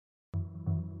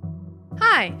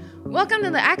Hi, welcome to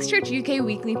the Acts Church UK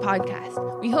Weekly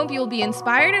Podcast. We hope you'll be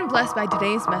inspired and blessed by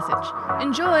today's message.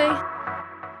 Enjoy!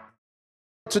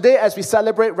 Today, as we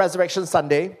celebrate Resurrection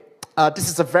Sunday, this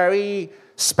is a very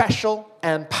special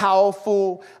and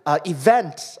powerful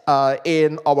event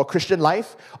in our Christian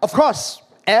life. Of course,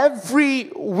 every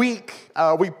week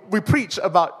we preach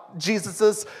about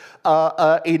Jesus's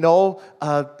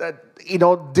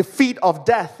defeat of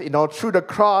death, through the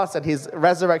cross and his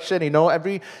resurrection.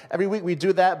 Every week we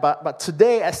do that. But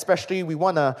today, especially, we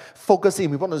want to focus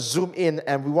in, we want to zoom in,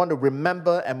 and we want to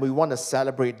remember and we want to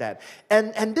celebrate that.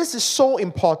 And this is so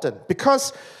important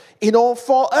because,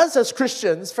 for us as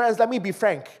Christians, friends, let me be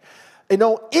frank.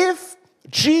 If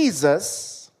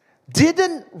Jesus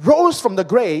didn't rose from the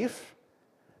grave,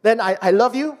 then I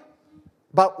love you,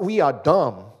 but we are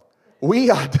dumb.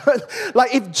 We are done.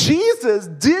 Like, if Jesus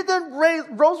didn't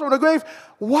rose from the grave,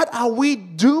 what are we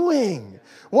doing?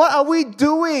 What are we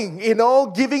doing,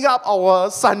 giving up our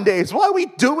Sundays? What are we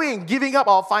doing, giving up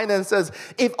our finances?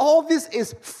 If all this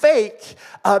is fake,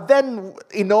 then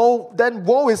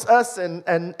woe is us, and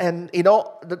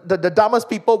the dumbest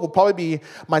people will probably be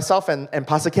myself and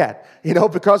Pastor Cat,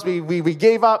 because we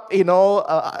gave up,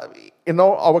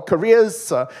 our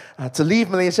careers to leave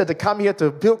Malaysia, to come here to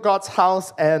build God's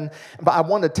house. But I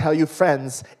want to tell you,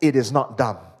 friends, it is not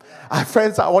dumb.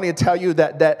 Friends, I want to tell you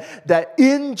that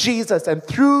in Jesus and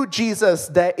through Jesus,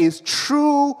 there is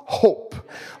true hope.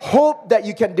 Hope that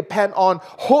you can depend on,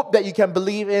 hope that you can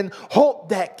believe in, hope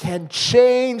that can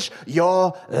change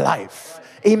your life.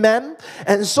 Amen?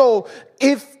 And so,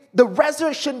 if the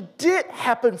resurrection did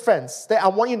happen, friends, then I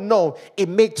want you to know it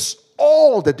makes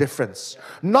all the difference.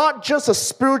 Not just a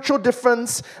spiritual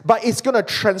difference, but it's going to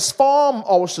transform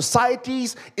our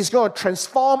societies, it's going to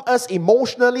transform us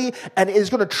emotionally, and it's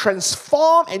going to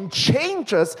transform and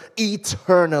change us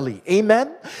eternally.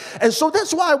 Amen? And so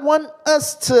that's what I want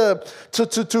us to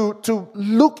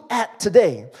look at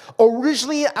today.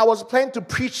 Originally, I was planning to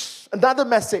preach another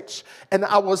message, and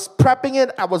I was prepping it,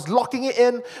 I was locking it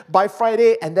in by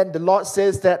Friday, and then the Lord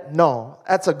says that, no,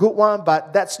 that's a good one,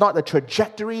 but that's not the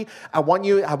trajectory. I want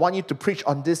you to preach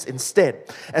on this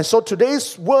instead. And so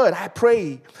today's word, I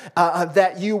pray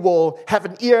that you will have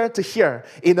an ear to hear.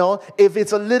 If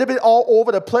it's a little bit all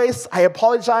over the place, I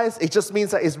apologize. It just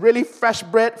means that it's really fresh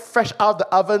bread, fresh out of the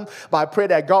oven. But I pray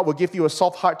that God will give you a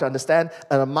soft heart to understand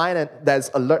and a mind that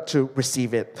is alert to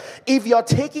receive it. If you're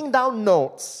taking down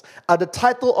notes, the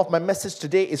title of my message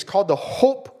today is called The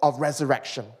Hope of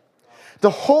Resurrection. The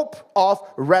hope of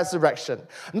resurrection.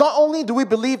 Not only do we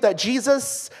believe that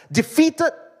Jesus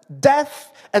defeated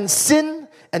death and sin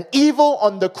and evil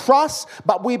on the cross,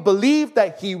 but we believe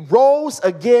that he rose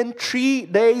again 3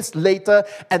 days later,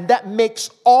 and that makes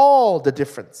all the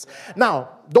difference. Now,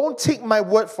 don't take my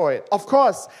word for it. Of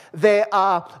course, there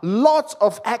are lots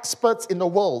of experts in the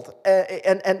world,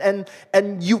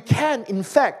 and you can, in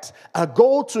fact,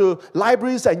 go to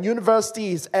libraries and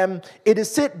universities, and it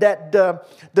is said that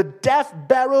the death,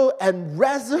 burial, and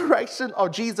resurrection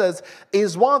of Jesus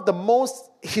is one of the most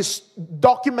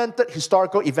documented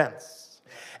historical events.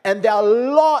 And there are a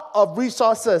lot of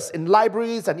resources in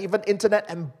libraries and even internet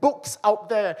and books out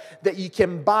there that you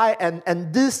can buy,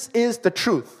 and this is the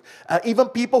truth. Even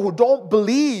people who don't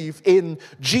believe in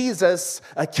Jesus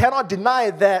cannot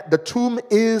deny that the tomb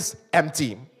is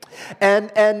empty. And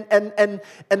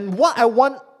what I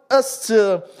want us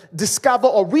to discover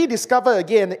or rediscover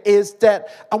again is that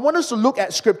I want us to look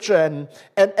at Scripture,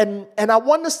 and I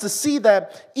want us to see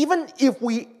that even if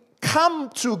we come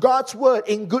to God's word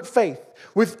in good faith,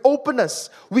 with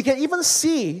openness, we can even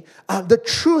see the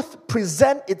truth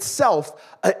present itself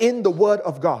in the word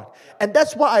of God. And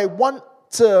that's what I want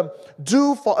to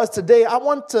do for us today. I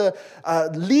want to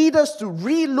lead us to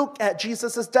re-look at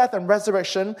Jesus' death and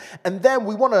resurrection, and then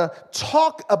we want to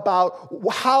talk about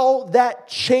how that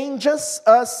changes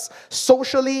us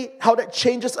socially, how that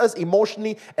changes us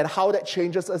emotionally, and how that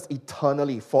changes us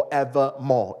eternally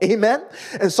forevermore. Amen?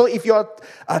 And so if you're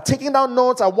taking down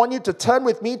notes, I want you to turn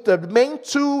with me to the main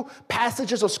two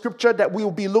passages of Scripture that we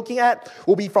will be looking at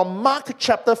will be from Mark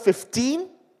chapter 15,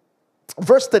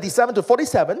 verse 37 to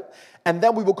 47, and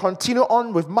then we will continue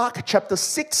on with Mark chapter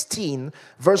 16,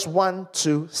 verse 1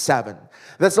 to 7.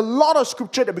 There's a lot of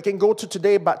scripture that we can go to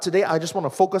today, but today I just want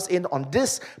to focus in on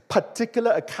this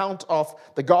particular account of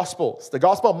the Gospels. The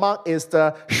Gospel of Mark is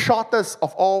the shortest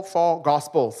of all four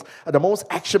Gospels, the most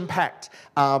action-packed.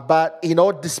 But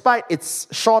despite its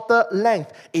shorter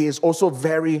length, it is also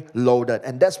very loaded.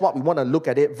 And that's what we want to look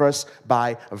at it verse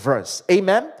by verse.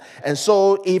 Amen? And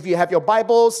so if you have your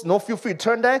Bibles, feel free to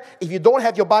turn there. If you don't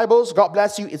have your Bibles, visuals, God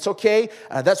bless you, it's okay.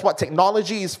 That's what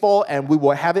technology is for, and we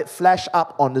will have it flash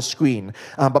up on the screen.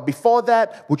 But before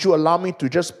that, would you allow me to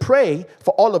just pray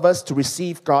for all of us to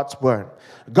receive God's word?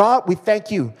 God, we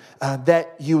thank you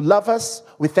that you love us.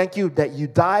 We thank you that you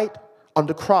died on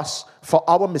the cross for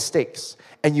our mistakes,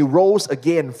 and you rose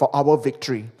again for our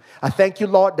victory. I thank you,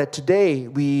 Lord, that today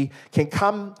we can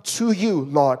come to you,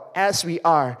 Lord, as we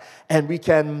are, and we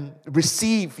can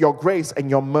receive your grace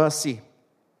and your mercy.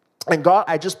 And God,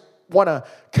 I just want to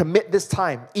commit this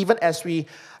time, even as we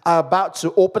are about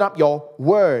to open up your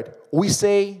word. We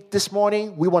say this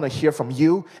morning, we want to hear from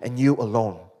you and you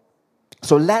alone.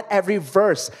 So let every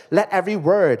verse, let every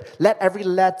word, let every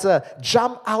letter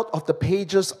jump out of the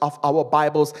pages of our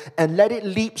Bibles and let it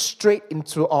leap straight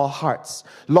into our hearts.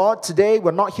 Lord, today we're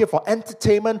not here for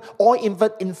entertainment or even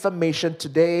information.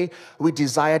 Today we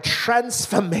desire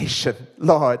transformation,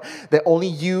 Lord, that only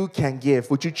you can give.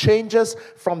 Would you change us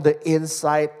from the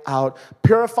inside out?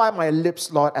 Purify my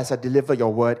lips, Lord, as I deliver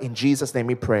your word. In Jesus' name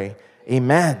we pray.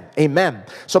 Amen. Amen.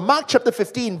 So Mark chapter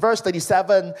 15, verse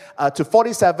 37 to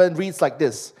 47 reads like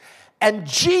this. And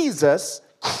Jesus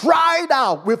cried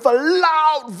out with a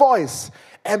loud voice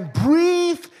and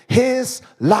breathed his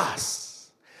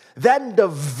last. Then the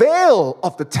veil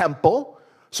of the temple,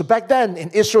 so back then in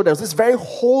Israel, there was this very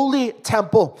holy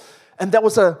temple. And there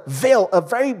was a veil, a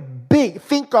very big,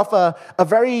 think of a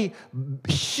very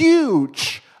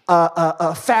huge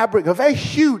fabric, a very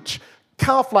huge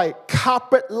kind of like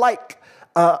carpet-like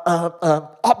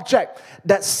object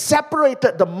that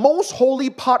separated the most holy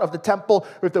part of the temple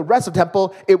with the rest of the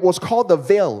temple. It was called the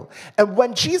veil. And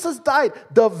when Jesus died,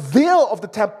 the veil of the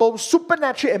temple,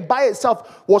 supernaturally and by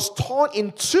itself, was torn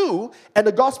in two. And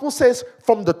the gospel says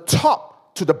from the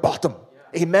top to the bottom.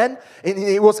 Amen. And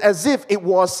it was as if it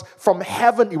was from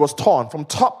heaven, it was torn from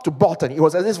top to bottom. It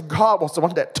was as if God was the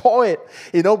one that tore it,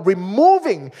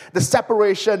 removing the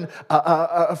separation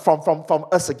from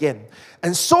us again.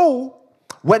 And so,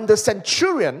 when the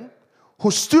centurion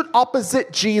who stood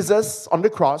opposite Jesus on the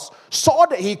cross saw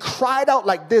that he cried out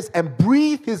like this and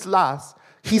breathed his last,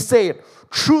 he said,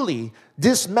 truly,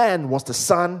 this man was the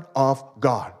Son of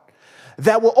God.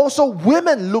 There were also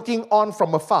women looking on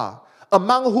from afar,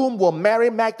 among whom were Mary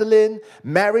Magdalene,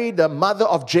 Mary the mother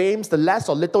of James, the less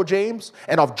or little James,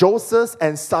 and of Joseph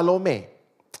and Salome,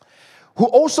 who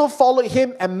also followed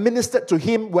him and ministered to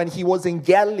him when he was in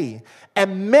Galilee,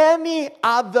 and many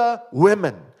other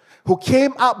women who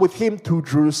came up with him to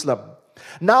Jerusalem.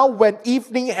 Now when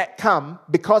evening had come,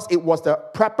 because it was the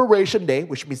preparation day,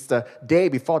 which means the day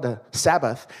before the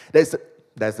Sabbath, there's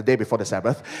the day before the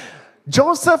Sabbath,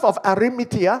 Joseph of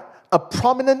Arimathea, a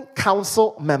prominent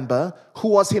council member who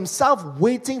was himself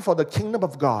waiting for the kingdom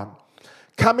of God,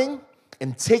 coming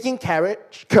and taking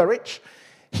courage,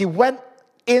 he went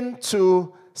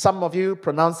into, some of you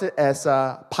pronounce it as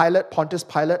Pilate, Pontius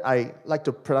Pilate. I like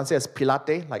to pronounce it as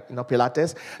Pilate,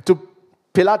 Pilates, to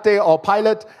Pilate or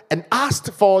Pilate, and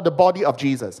asked for the body of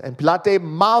Jesus. And Pilate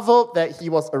marveled that he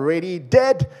was already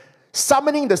dead.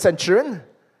 Summoning the centurion,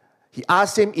 he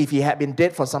asked him if he had been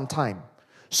dead for some time.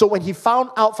 So when he found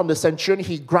out from the centurion,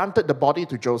 he granted the body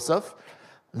to Joseph.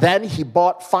 Then he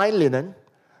bought fine linen.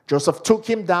 Joseph took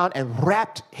him down and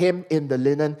wrapped him in the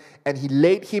linen, and he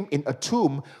laid him in a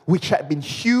tomb which had been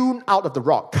hewn out of the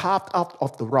rock, carved out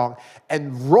of the rock,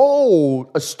 and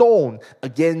rolled a stone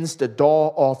against the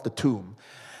door of the tomb.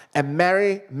 And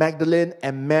Mary Magdalene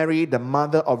and Mary, the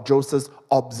mother of Joseph,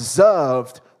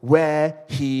 observed where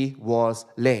he was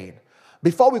laid.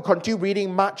 Before we continue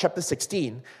reading Mark chapter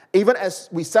 16, even as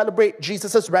we celebrate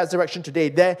Jesus' resurrection today,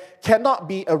 there cannot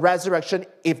be a resurrection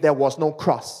if there was no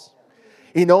cross.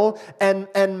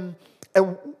 And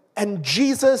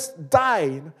Jesus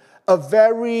died a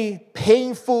very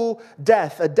painful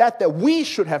death, a death that we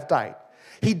should have died.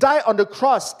 He died on the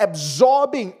cross,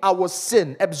 absorbing our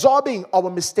sin, absorbing our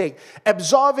mistake,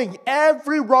 absorbing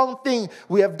every wrong thing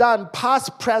we have done,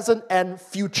 past, present, and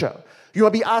future. You will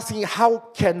be asking, how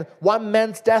can one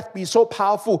man's death be so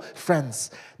powerful? Friends,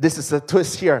 this is a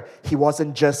twist here. He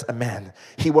wasn't just a man.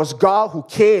 He was God who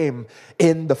came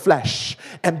in the flesh.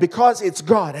 And because it's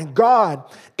God, and God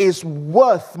is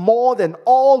worth more than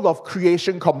all of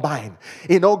creation combined.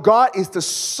 God is the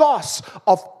source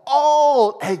of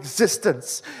all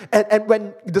existence. And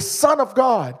when the Son of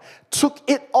God took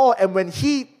it all, and when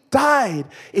He died,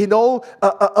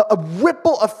 a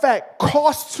ripple effect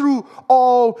coursed through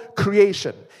all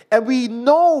creation. And we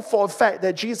know for a fact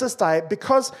that Jesus died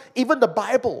because even the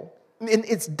Bible, in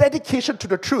its dedication to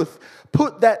the truth,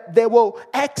 put that there were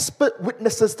expert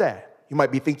witnesses there. You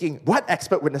might be thinking, what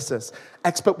expert witnesses?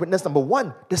 Expert witness number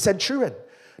one, the centurion.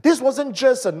 This wasn't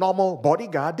just a normal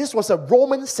bodyguard. This was a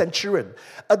Roman centurion.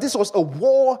 This was a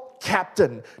war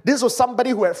captain. This was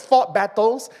somebody who had fought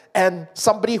battles and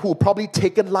somebody who probably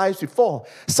taken lives before.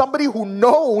 Somebody who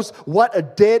knows what a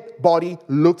dead body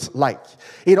looks like.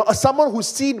 Someone who's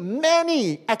seen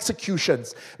many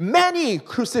executions, many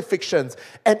crucifixions.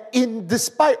 And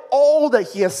despite all that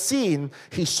he has seen,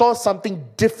 he saw something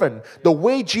different. The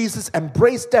way Jesus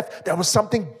embraced death, there was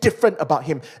something different about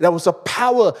him. There was a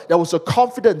power, there was a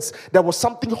confidence, there was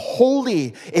something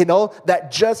holy,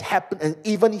 that just happened. And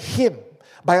even him,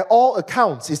 by all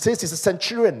accounts, he says he's a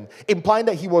centurion, implying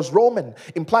that he was Roman,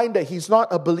 implying that he's not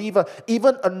a believer.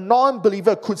 Even a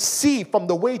non-believer could see from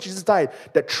the way Jesus died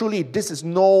that truly this is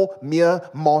no mere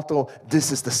mortal,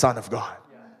 this is the Son of God.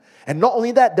 And not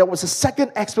only that, there was a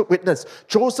second expert witness,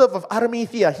 Joseph of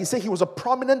Arimathea. He said he was a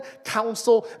prominent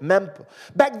council member.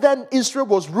 Back then, Israel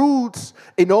was ruled,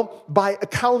 by a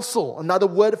council. Another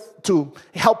word to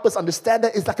help us understand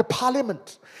that is like a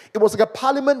parliament. It was like a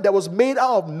parliament that was made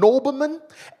out of noblemen,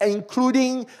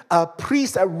 including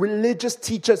priests and religious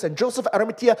teachers. And Joseph of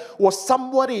Arimathea was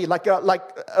somebody like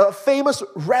a famous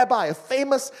rabbi, a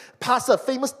famous pastor, a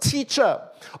famous teacher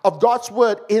of God's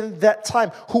word in that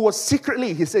time, who was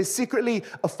secretly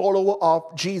a follower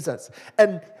of Jesus.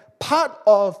 And part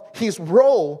of his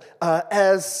role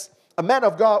as a man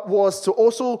of God was to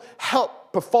also help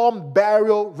perform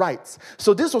burial rites.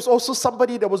 So this was also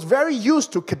somebody that was very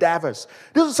used to cadavers.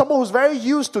 This was someone who's very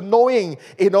used to knowing,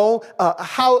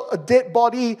 how a dead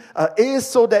body is,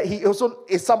 so that he also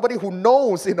is somebody who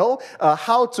knows,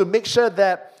 how to make sure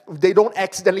that they don't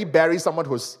accidentally bury someone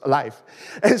who's alive.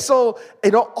 And so,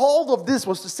 all of this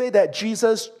was to say that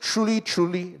Jesus truly,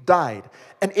 truly died.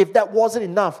 And if that wasn't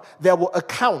enough, there were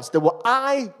accounts, there were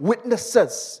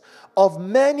eyewitnesses of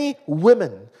many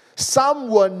women. Some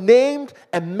were named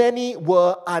and many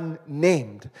were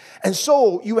unnamed. And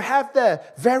so you have there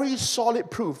very solid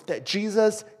proof that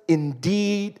Jesus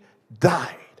indeed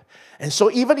died. And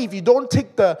so even if you don't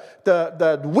take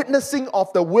the witnessing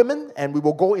of the women, and we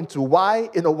will go into why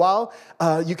in a while,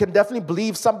 you can definitely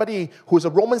believe somebody who is a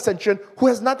Roman centurion who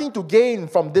has nothing to gain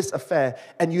from this affair.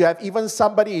 And you have even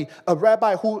somebody, a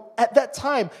rabbi, who at that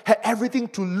time had everything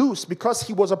to lose because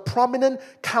he was a prominent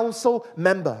council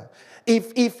member.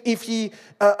 If he,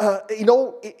 the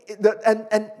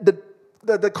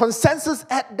consensus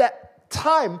at that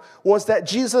time was that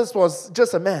Jesus was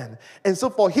just a man. And so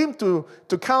for him to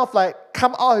kind of like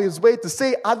come out of his way to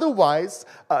say otherwise,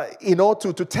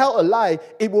 to tell a lie,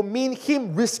 it will mean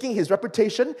him risking his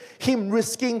reputation, him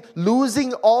risking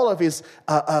losing all of his,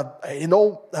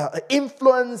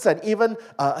 influence and even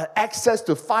access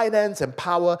to finance and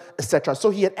power, etc.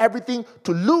 So he had everything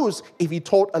to lose if he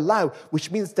told a lie, which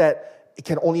means that it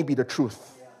can only be the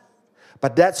truth.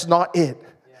 But that's not it.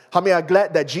 How many are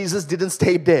glad that Jesus didn't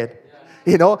stay dead?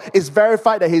 It's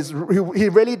verified that he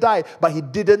really died, but he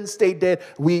didn't stay dead.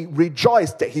 We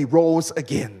rejoice that he rose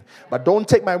again. But don't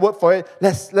take my word for it.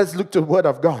 Let's look to the word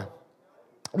of God.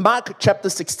 Mark chapter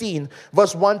 16,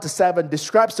 verse 1 to 7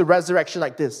 describes the resurrection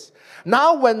like this.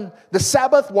 Now when the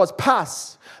Sabbath was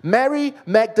past, Mary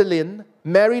Magdalene,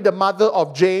 Mary the mother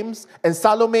of James, and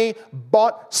Salome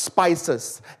bought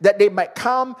spices that they might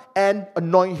come and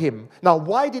anoint him. Now,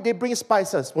 why did they bring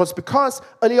spices? It was because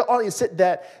earlier on it said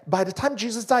that by the time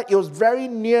Jesus died, it was very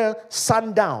near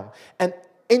sundown. And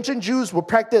ancient Jews would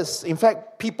practice, in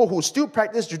fact, people who still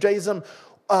practice Judaism,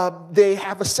 they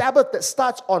have a Sabbath that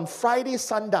starts on Friday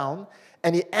sundown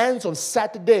and it ends on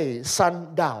Saturday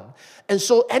sundown. And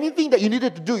so anything that you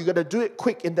needed to do, you got to do it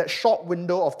quick in that short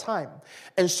window of time.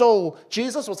 And so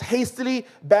Jesus was hastily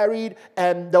buried,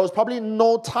 and there was probably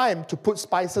no time to put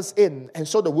spices in. And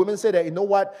so the women said that,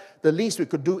 what, the least we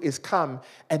could do is come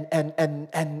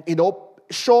and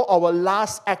show our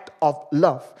last act of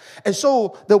love. And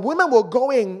so the women were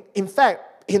going, in fact,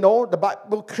 the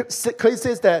Bible clearly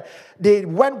says that they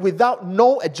went without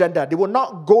no agenda. They were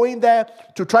not going there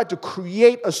to try to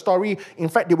create a story. In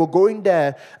fact, they were going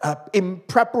there in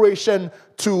preparation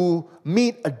to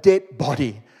meet a dead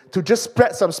body, to just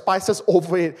spread some spices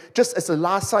over it, just as a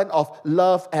last sign of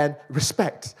love and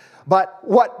respect. But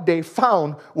what they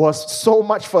found was so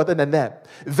much further than that.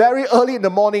 Very early in the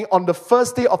morning, on the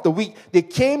first day of the week, they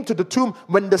came to the tomb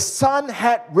when the sun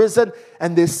had risen,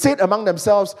 and they said among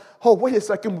themselves, "Oh, wait a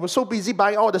second, we were so busy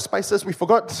buying all the spices, we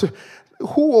forgot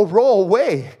who will roll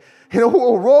away. Who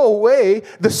will roll away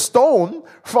the stone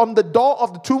from the door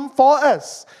of the tomb for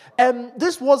us?" And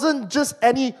this wasn't just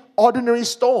any ordinary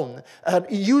stone.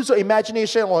 Use your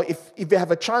imagination, or if you have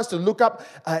a chance to look up,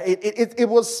 it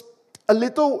was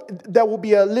there will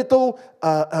be a little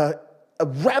a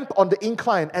ramp on the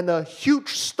incline and a huge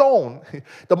stone.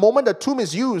 The moment the tomb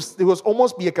is used, it will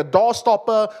almost be like a door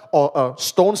stopper or a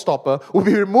stone stopper will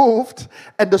be removed,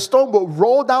 and the stone will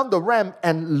roll down the ramp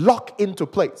and lock into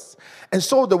place. And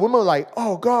so the women were like,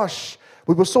 oh gosh,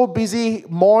 we were so busy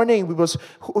mourning. We was,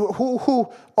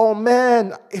 oh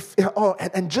man.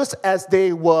 And just as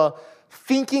they were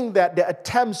thinking that their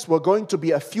attempts were going to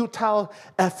be a futile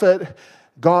effort,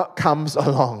 God comes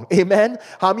along. Amen?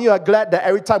 How many of you are glad that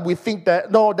every time we think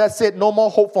that, no, that's it, no more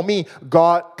hope for me,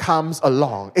 God comes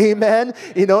along. Amen?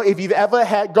 If you've ever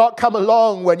had God come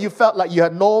along when you felt like you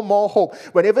had no more hope,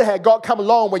 whenever had God come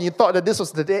along when you thought that this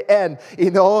was the day end,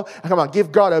 come on,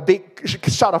 give God a big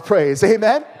shout of praise.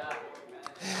 Amen?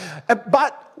 Yeah.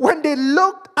 But when they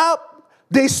looked up,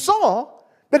 they saw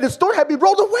that the stone had been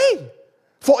rolled away,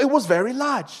 for it was very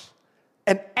large.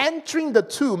 And entering the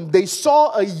tomb, they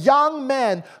saw a young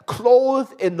man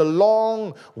clothed in the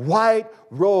long white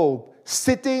robe,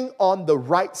 sitting on the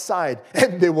right side,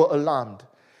 and they were alarmed.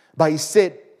 But he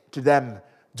said to them,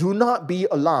 do not be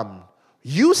alarmed.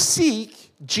 You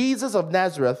seek Jesus of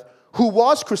Nazareth, who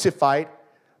was crucified,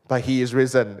 but he is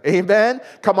risen. Amen?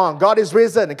 Come on, God is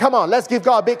risen. Come on, let's give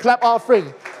God a big clap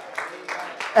offering.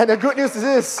 And the good news is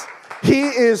this, he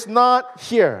is not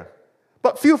here.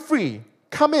 But feel free,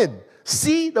 come in.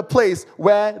 See the place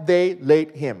where they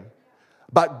laid him.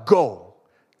 But go,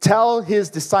 tell his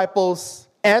disciples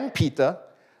and Peter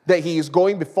that he is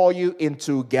going before you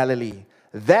into Galilee.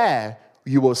 There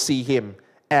you will see him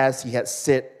as he had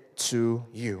said to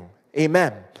you.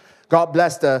 Amen. God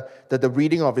bless the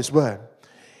reading of his word.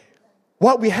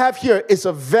 What we have here is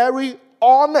a very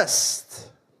honest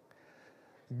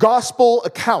gospel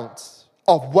account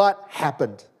of what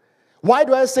happened. Why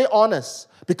do I say honest?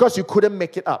 Because you couldn't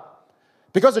make it up.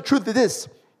 Because the truth is this,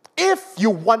 if you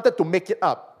wanted to make it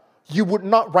up, you would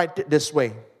not write it this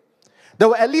way. There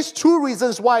were at least two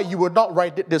reasons why you would not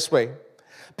write it this way.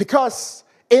 Because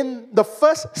in the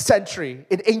first century,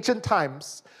 in ancient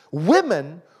times,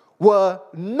 women were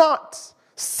not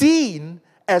seen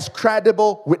as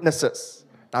credible witnesses.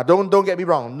 Now, don't get me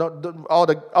wrong. All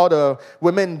the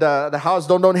women in the house,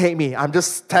 don't hate me. I'm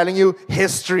just telling you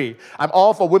history. I'm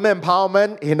all for women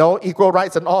empowerment, equal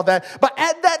rights and all that. But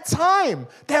at that time,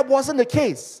 that wasn't the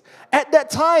case. At that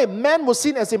time, men were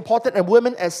seen as important and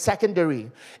women as secondary.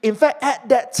 In fact, at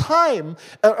that time,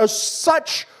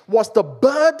 such was the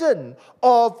burden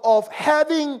of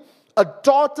having a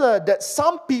daughter that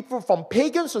some people from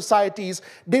pagan societies,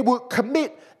 they would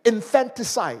commit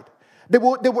infanticide.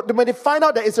 When they find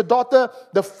out that it's a daughter,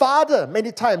 the father,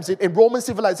 many times in Roman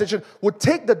civilization, would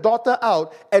take the daughter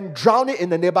out and drown it in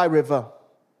the nearby river.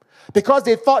 Because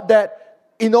they thought that,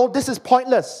 this is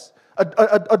pointless.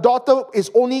 A daughter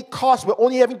is only cost. We're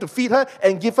only having to feed her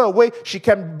and give her away. She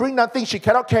can bring nothing. She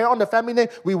cannot carry on the family name.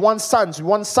 We want sons. We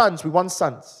want sons. We want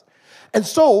sons. And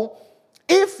so,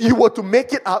 if you were to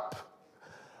make it up,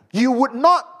 you would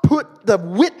not put the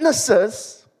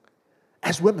witnesses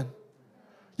as women.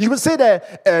 You would say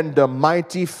that, and the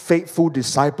mighty faithful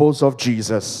disciples of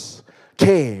Jesus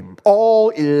came, all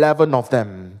 11 of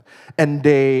them, and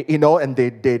they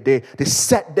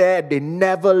sat there, they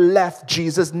never left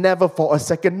Jesus, never for a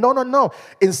second. No.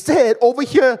 Instead, over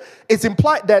here, it's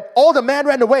implied that all the men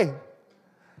ran away.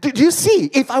 Do you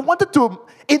see? If I wanted to,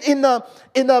 in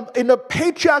a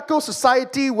patriarchal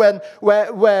society where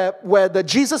the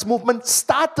Jesus movement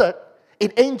started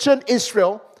in ancient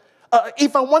Israel,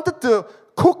 if I wanted to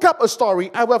cook up a story,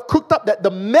 I would have cooked up that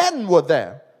the men were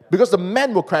there because the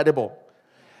men were credible.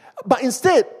 But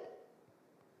instead,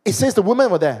 it says the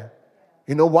women were there.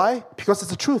 You know why? Because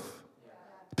it's the truth.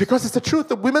 Because it's the truth.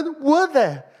 The women were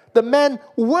there. The men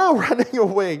were running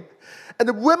away. And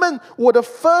the women were the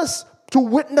first to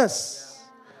witness.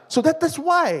 So that's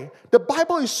why the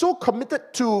Bible is so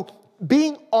committed to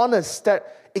being honest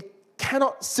that it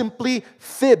cannot simply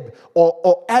fib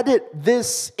or edit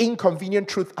this inconvenient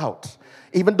truth out.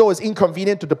 Even though it's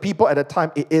inconvenient to the people at the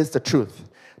time, it is the truth.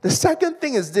 The second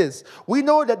thing is this. We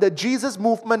know that the Jesus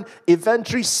movement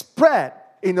eventually spread,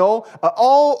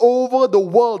 all over the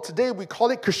world. Today we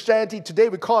call it Christianity. Today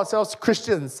we call ourselves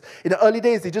Christians. In the early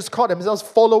days, they just called themselves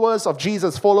followers of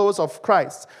Jesus, followers of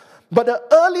Christ. But the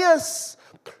earliest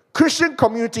Christian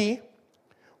community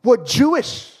were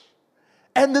Jewish.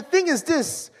 And the thing is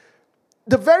this,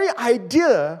 the very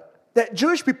idea that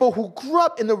Jewish people who grew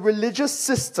up in a religious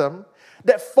system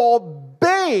that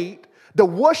forbade the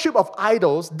worship of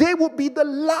idols, they would be the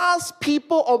last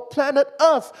people on planet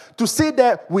Earth to say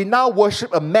that we now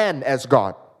worship a man as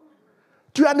God.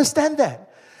 Do you understand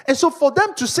that? And so for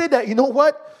them to say that,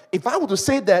 if I were to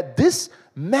say that this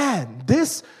man,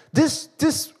 this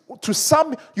To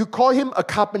some, you call him a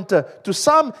carpenter. To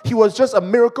some, he was just a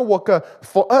miracle worker.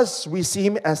 For us, we see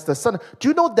him as the Son. Do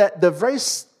you know that the very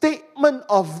statement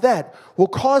of that will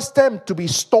cause them to be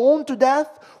stoned to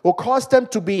death, will cause them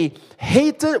to be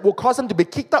hated, will cause them to be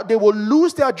kicked out? They will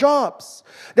lose their jobs.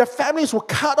 Their families will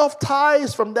cut off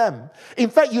ties from them. In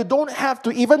fact, you don't have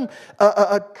to even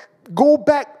go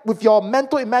back with your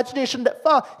mental imagination that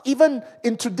far. Even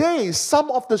in today, some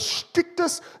of the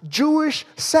strictest Jewish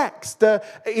sects,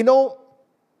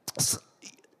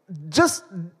 just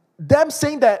them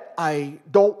saying that I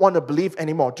don't want to believe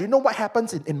anymore. Do you know what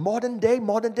happens in modern day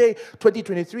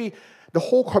 2023? The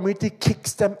whole community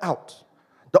kicks them out.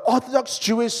 The Orthodox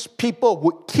Jewish people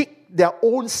would kick their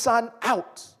own son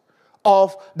out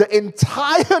of the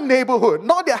entire neighborhood,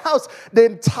 not their house, the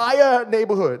entire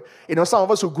neighborhood. Some of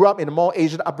us who grew up in a more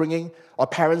Asian upbringing, our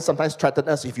parents sometimes threaten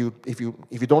us, if you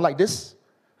don't like this,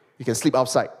 you can sleep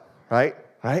outside, right?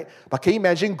 But can you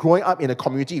imagine growing up in a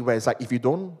community where it's like, if you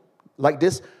don't like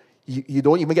this, you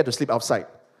don't even get to sleep outside,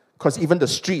 because even the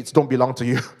streets don't belong to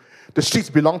you. The streets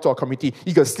belong to our community.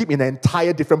 You can sleep in an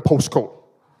entire different postcode.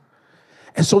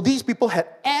 And so these people had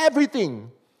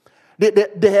everything.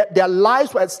 Their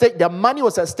lives were at stake, their money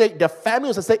was at stake, their family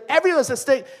was at stake, everything was at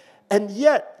stake. And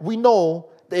yet, we know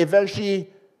that eventually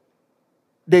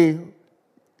they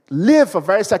live a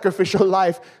very sacrificial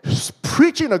life,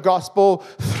 preaching the gospel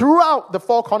throughout the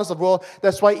four corners of the world.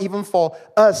 That's why even for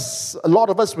us, a lot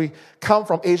of us, we come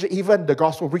from Asia, even the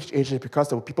gospel reached Asia because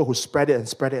there were people who spread it and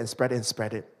spread it and spread it and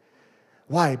spread it.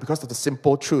 Why? Because of the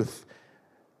simple truth.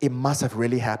 It must have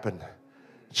really happened.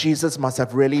 Jesus must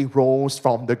have really rose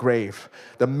from the grave.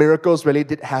 The miracles really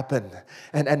did happen.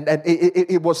 And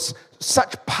it was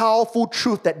such powerful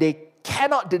truth that they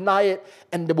cannot deny it,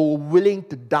 and they were willing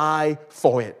to die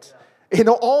for it.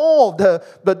 All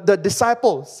the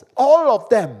disciples, all of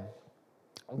them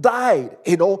died,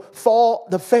 for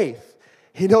the faith.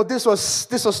 This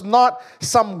was not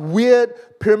some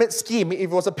weird pyramid scheme. If it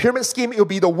was a pyramid scheme, it would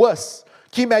be the worst.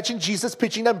 Can you imagine Jesus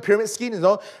preaching them pyramid scheme?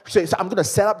 So I'm going to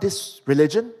set up this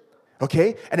religion,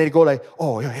 okay? And then they go like,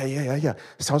 oh yeah.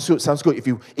 Sounds good. If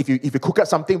you cook up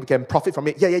something, we can profit from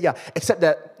it. Yeah. Except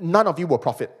that none of you will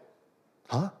profit.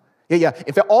 Huh? Yeah.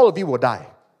 In fact, all of you will die.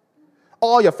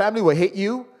 All your family will hate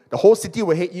you. The whole city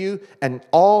will hate you, and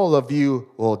all of you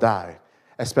will die.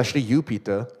 Especially you,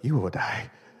 Peter. You will die.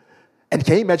 And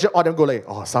can you imagine all of them go like,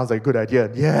 oh, sounds like a good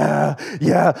idea. Yeah.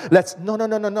 Let's.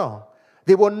 No.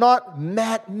 They were not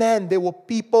madmen. They were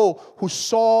people who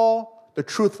saw the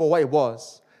truth for what it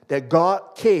was. That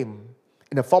God came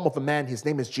in the form of a man. His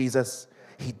name is Jesus.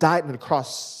 He died on the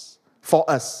cross for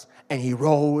us, and He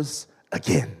rose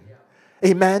again.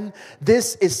 Amen.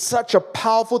 This is such a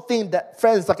powerful thing that,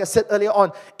 friends, like I said earlier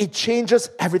on, it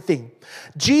changes everything.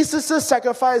 Jesus'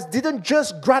 sacrifice didn't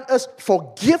just grant us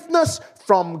forgiveness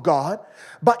from God,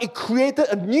 but it created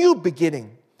a new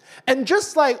beginning. And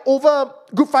just like over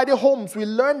Good Friday Homes, we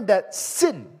learned that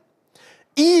sin,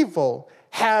 evil,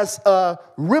 has a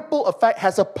ripple effect,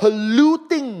 has a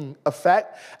polluting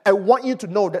effect. I want you to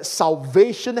know that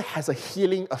salvation has a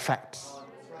healing effect.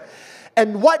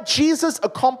 And what Jesus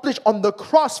accomplished on the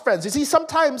cross, friends, you see,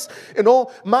 sometimes,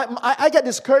 I get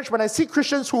discouraged when I see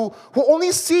Christians who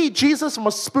only see Jesus from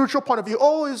a spiritual point of view.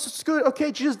 Oh, it's good.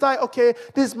 Okay, Jesus died. Okay,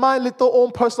 this is my little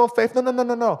own personal faith.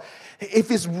 No. If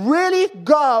it's really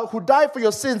God who died for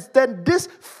your sins, then this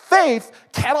faith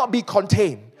cannot be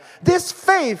contained. This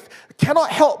faith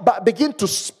cannot help but begin to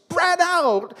spread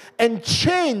out and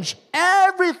change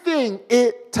everything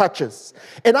it touches.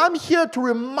 And I'm here to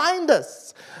remind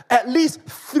us at least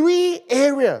 3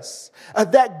 areas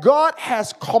that God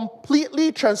has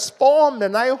completely transformed,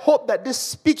 and I hope that this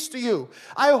speaks to you.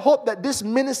 I hope that this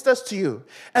ministers to you.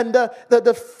 And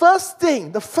the first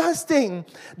thing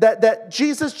that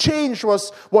Jesus changed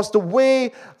was the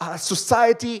way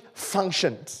society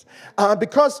functions.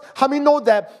 Because how many know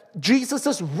that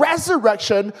Jesus'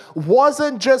 resurrection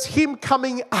wasn't just Him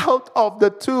coming out of the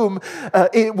tomb.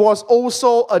 It was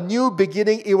also a new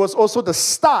beginning. It was also the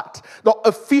start, the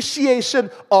officiation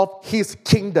of His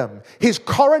kingdom. His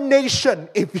coronation,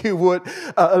 if you would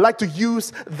like to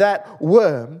use that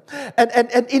word.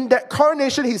 And in that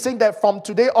coronation, He's saying that from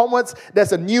today onwards,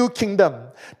 there's a new kingdom.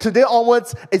 Today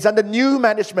onwards, it's under new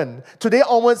management. Today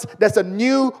onwards, there's a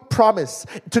new promise.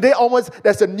 Today onwards,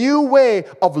 there's a new way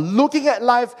of looking at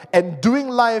life and doing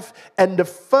life. And the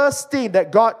first thing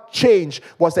that God changed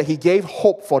was that He gave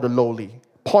hope for the lowly.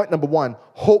 Point number 1,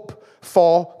 hope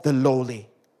for the lowly.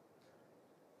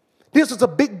 This was a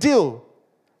big deal,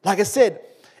 like I said,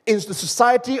 in the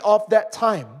society of that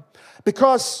time,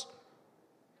 because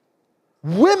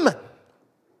women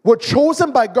were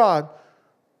chosen by God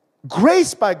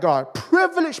graced by God,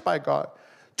 privileged by God,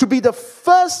 to be the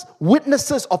first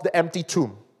witnesses of the empty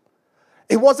tomb.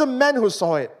 It wasn't men who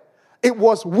saw it. It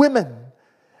was women.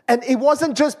 And it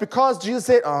wasn't just because Jesus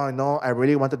said, oh, no, I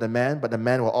really wanted the man, but the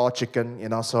men were all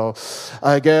chicken, so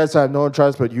I guess I have no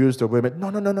choice but use the women.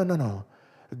 No.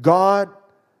 God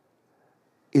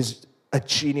is a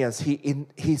genius.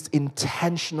 He's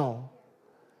intentional.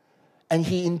 And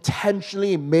he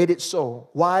intentionally made it so.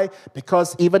 Why?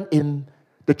 Because even in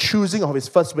the choosing of his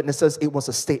first witnesses, it was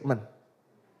a statement.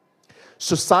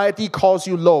 Society calls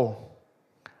you low.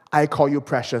 I call you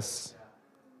precious.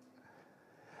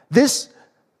 This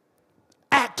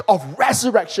act of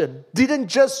resurrection didn't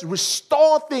just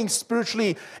restore things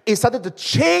spiritually. It started to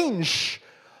change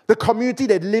the community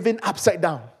they live in upside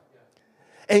down.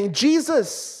 And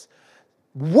Jesus'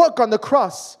 work on the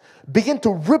cross began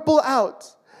to ripple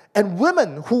out. And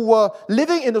women who were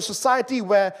living in a society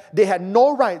where they had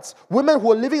no rights, women who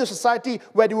were living in a society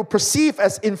where they were perceived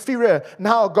as inferior,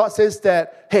 now God says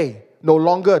that, hey, no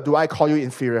longer do I call you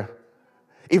inferior.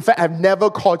 In fact, I've never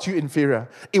called you inferior.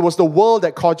 It was the world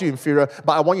that called you inferior.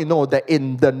 But I want you to know that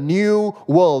in the new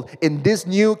world, in this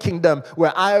new kingdom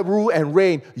where I rule and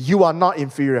reign, you are not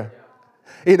inferior.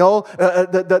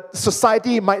 The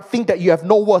society might think that you have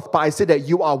no worth, but I say that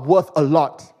you are worth a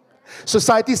lot.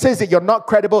 Society says that you're not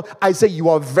credible. I say you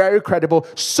are very credible.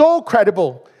 So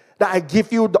credible that I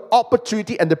give you the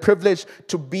opportunity and the privilege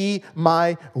to be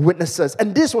my witnesses.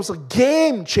 And this was a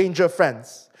game changer,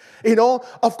 friends.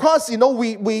 Of course, we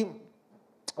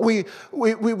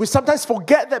sometimes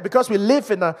forget that because we live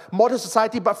in a modern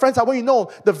society. But friends, I want you to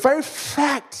know the very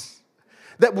fact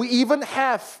that we even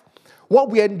have what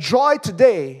we enjoy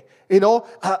today,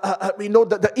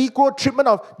 the equal treatment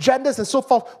of genders and so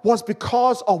forth, was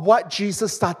because of what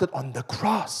Jesus started on the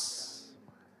cross.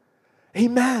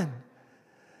 Amen.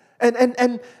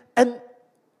 And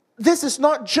this is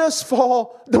not just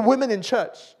for the women in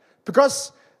church,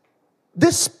 because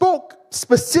this spoke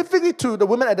specifically to the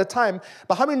women at the time.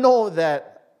 But how many know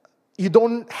that you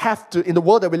don't have to, in the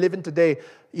world that we live in today,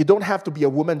 you don't have to be a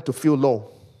woman to feel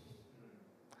low.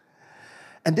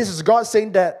 And this is God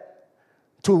saying that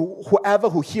to whoever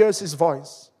who hears his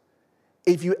voice,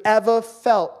 if you ever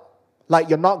felt like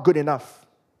you're not good enough,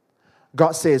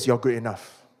 God says you're good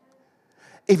enough.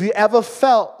 If you ever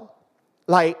felt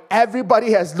like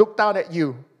everybody has looked down at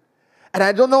you, and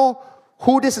I don't know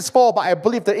who this is for, but I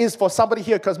believe that it is for somebody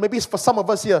here, because maybe it's for some of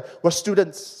us here, we're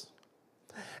students.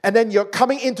 And then you're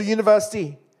coming into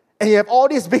university, and you have all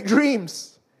these big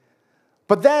dreams.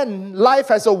 But then life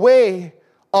has a way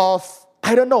of,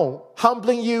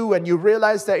 humbling you, and you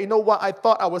realize that, I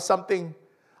thought I was something.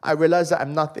 I realize that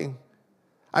I'm nothing.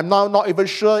 I'm now not even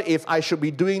sure if I should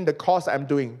be doing the course I'm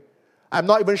doing. I'm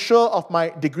not even sure of my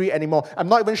degree anymore. I'm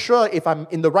not even sure if I'm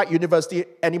in the right university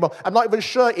anymore. I'm not even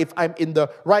sure if I'm in the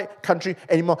right country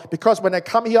anymore. Because when I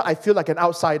come here, I feel like an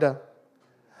outsider.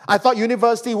 I thought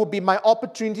university would be my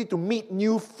opportunity to meet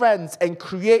new friends and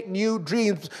create new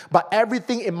dreams. But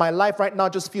everything in my life right now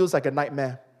just feels like a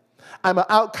nightmare. I'm an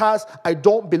outcast. I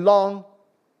don't belong.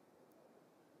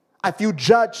 I feel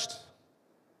judged.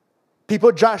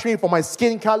 People judge me for my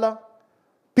skin color.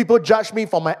 People judge me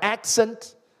for my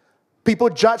accent. People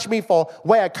judge me for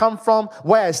where I come from,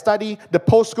 where I study, the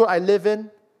postcode I live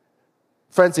in.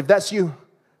 Friends, if that's you,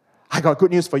 I got good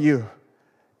news for you.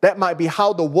 That might be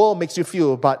how the world makes you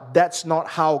feel, but that's not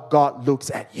how God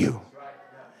looks at you.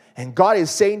 And God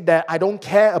is saying that I don't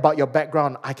care about your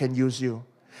background, I can use you.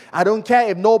 I don't care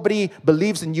if nobody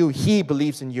believes in you, He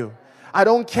believes in you. I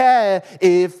don't care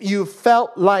if you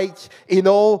felt like,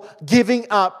 giving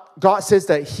up. God says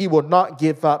that He will not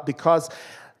give up, because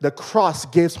the cross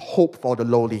gives hope for the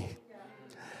lowly.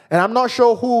 And I'm not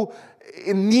sure who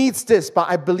needs this, but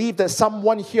I believe that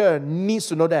someone here needs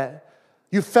to know that.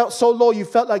 You felt so low, you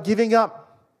felt like giving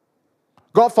up.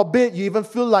 God forbid you even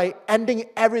feel like ending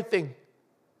everything.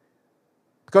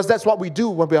 Because that's what we do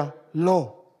when we are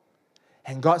low.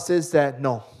 And God says that,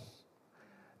 no,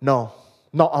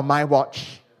 not on my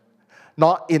watch,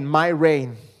 not in my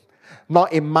reign,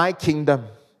 not in my kingdom.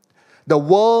 The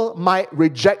world might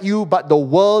reject you, but the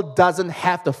world doesn't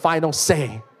have the final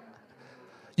say.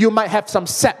 You might have some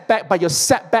setback, but your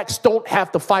setbacks don't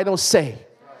have the final say.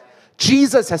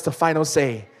 Jesus has the final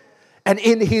say. And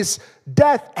in His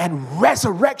death and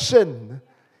resurrection,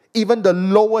 even the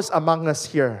lowest among us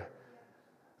here,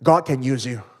 God can use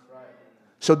you.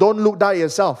 So don't look down at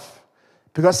yourself.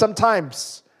 Because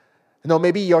sometimes,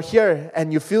 maybe you're here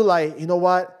and you feel like,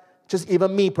 just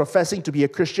even me professing to be a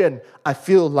Christian, I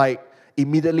feel like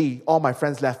immediately all my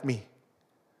friends left me.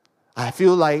 I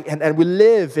feel like, and we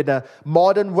live in a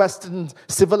modern Western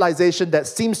civilization that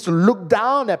seems to look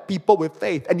down at people with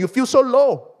faith, and you feel so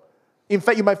low. In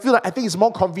fact, you might feel like, I think it's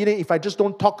more convenient if I just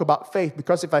don't talk about faith,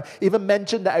 because if I even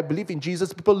mention that I believe in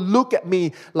Jesus, people look at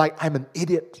me like I'm an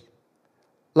idiot,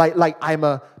 like I'm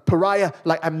a pariah,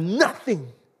 like I'm nothing.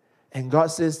 And God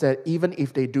says that even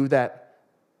if they do that,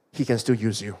 He can still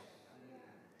use you.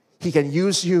 He can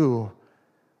use you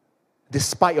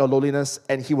despite your lowliness,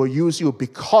 and He will use you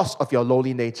because of your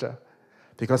lowly nature,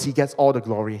 because He gets all the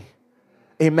glory.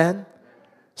 Amen?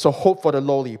 So hope for the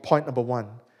lowly, point number 1.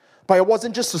 But it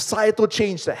wasn't just societal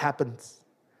change that happens.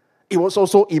 It was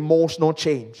also emotional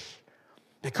change.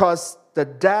 Because the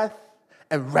death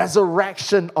and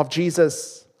resurrection of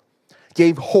Jesus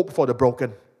gave hope for the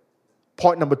broken.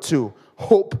 Point number 2,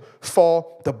 hope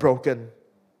for the broken.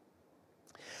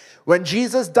 When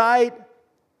Jesus died,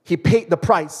 He paid the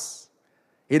price.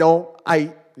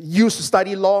 I used to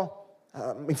study law.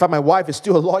 In fact, my wife is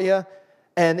still a lawyer.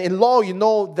 And in law, you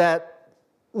know that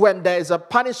when there is a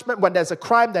punishment, when there's a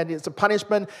crime, then it's a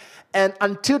punishment. And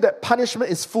until that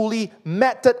punishment is fully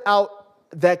meted out,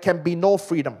 there can be no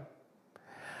freedom.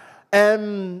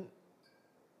 And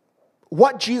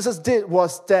what Jesus did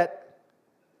was that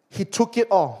He took it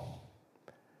all.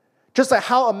 Just like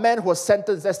how a man who was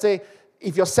sentenced, let's say,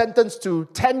 if you're sentenced to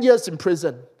 10 years in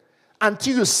prison,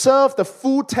 until you serve the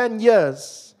full 10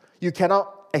 years, you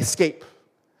cannot escape.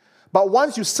 But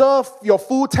once you serve your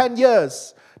full 10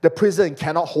 years, the prison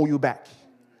cannot hold you back.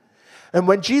 And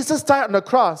when Jesus died on the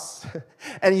cross,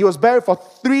 and He was buried for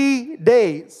 3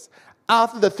 days,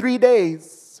 after the 3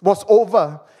 days was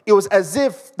over, it was as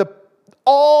if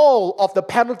all of the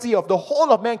penalty of the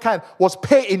whole of mankind was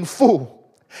paid in full.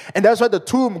 And that's why the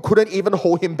tomb couldn't even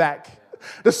hold Him back.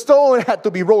 The stone had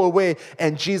to be rolled away,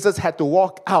 and Jesus had to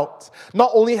walk out, not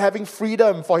only having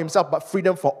freedom for Himself, but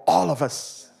freedom for all of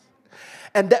us.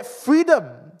 And that freedom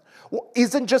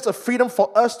isn't just a freedom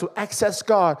for us to access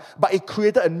God, but it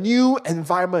created a new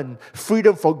environment,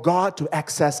 freedom for God to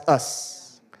access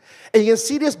us. And you can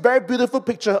see this very beautiful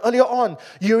picture earlier on.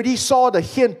 You already saw the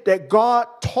hint that God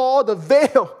tore the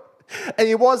veil. And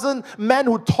it wasn't man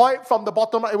who tore it from the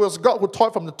bottom, it was God who tore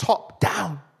it from the top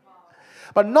down.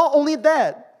 But not only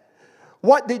that,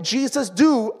 what did Jesus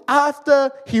do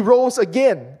after He rose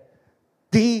again?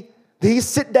 Did He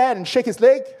sit there and shake His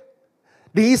leg?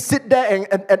 Did He sit there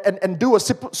and do a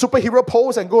superhero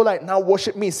pose and go like, now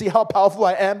worship me, see how powerful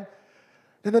I am?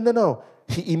 No.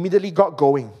 He immediately got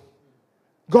going.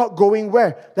 Got going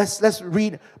where? Let's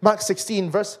read Mark 16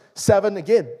 verse 7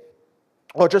 again.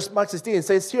 Or just Mark 16, it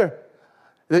says here.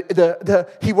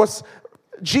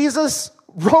 Jesus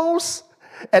rose,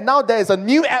 and now there is a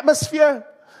new atmosphere.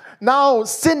 Now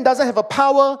sin doesn't have a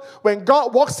power. When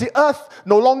God walks the earth,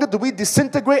 no longer do we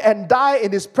disintegrate and die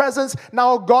in His presence.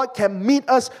 Now God can meet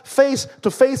us face to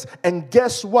face. And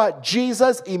guess what?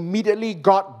 Jesus immediately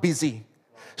got busy.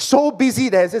 So busy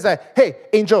that He says, hey,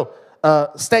 angel,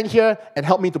 stand here and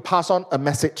help me to pass on a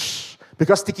message.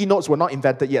 Because sticky notes were not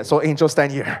invented yet. So angel,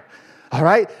 stand here. All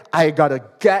right? I gotta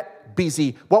get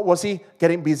busy. What was He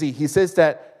getting busy? He says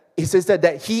that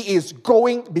He is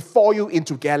going before you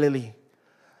into Galilee.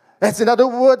 That's in other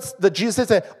words, the Jesus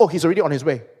said, He's already on His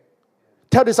way.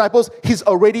 Tell disciples, He's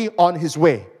already on His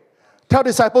way. Tell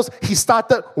disciples, He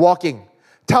started walking.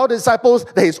 Tell disciples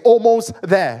that He's almost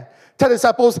there. Tell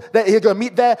disciples that He's going to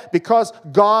meet there because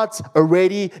God's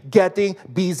already getting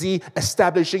busy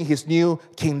establishing His new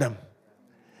kingdom.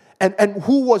 And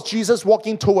who was Jesus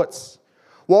walking towards?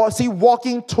 Was He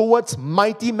walking towards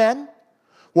mighty men?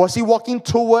 Was He walking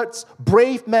towards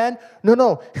brave men?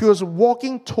 No. He was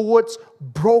walking towards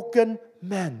broken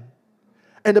men.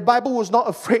 And the Bible was not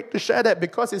afraid to share that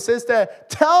because it says there,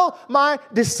 tell my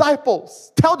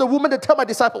disciples. Tell the woman to tell my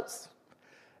disciples.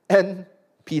 And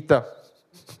Peter.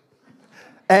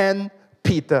 And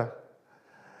Peter.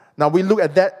 Now we look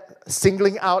at that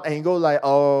singling out and you go like,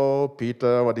 oh,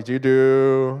 Peter, what did you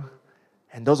do?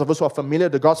 And those of us who are familiar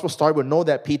with the gospel story will know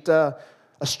that Peter,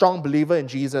 a strong believer in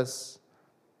Jesus,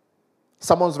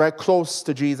 someone who's very close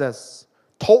to Jesus,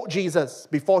 told Jesus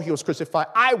before He was crucified,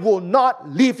 I will not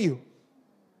leave you.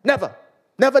 Never.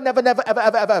 Never,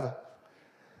 ever.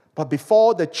 But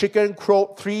before the chicken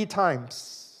crowed 3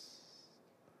 times,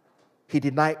 he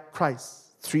denied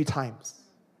Christ 3 times.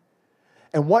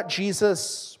 And what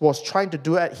Jesus was trying to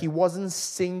do, He wasn't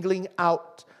singling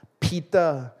out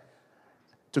Peter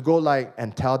to go like,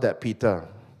 and tell that Peter.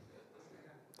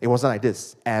 It wasn't like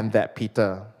this, and that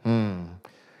Peter,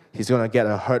 he's going to get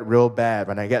hurt real bad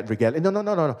when I get regalia.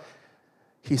 No.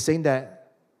 He's saying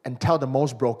that, and tell the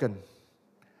most broken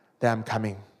that I'm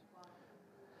coming.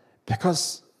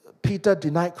 Because Peter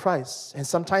denied Christ. And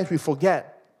sometimes we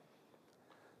forget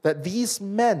that these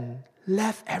men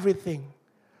left everything.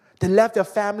 They left their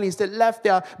families. They left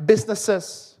their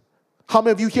businesses. How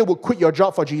many of you here would quit your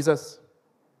job for Jesus?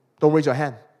 Don't raise your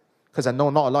hand, because I know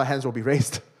not a lot of hands will be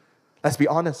raised. Let's be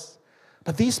honest.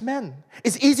 But these men,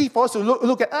 it's easy for us to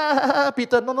look at,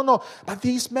 Peter, no. But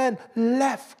these men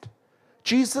left.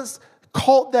 Jesus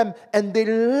called them and they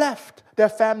left their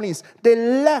families. They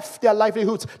left their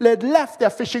livelihoods. They left their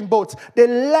fishing boats. They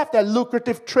left their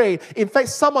lucrative trade. In fact,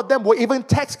 some of them were even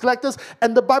tax collectors.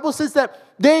 And the Bible says that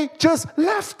they just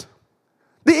left.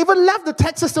 They even left the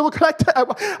taxes they were collected.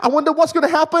 I wonder what's going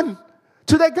to happen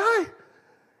to that guy.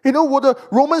 You know, will the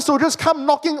Roman soldiers come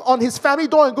knocking on his family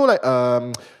door and go like,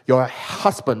 your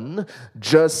husband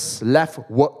just left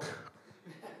work.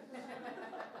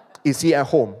 Is he at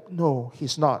home? No,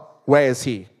 he's not. Where is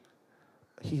he?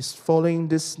 He's following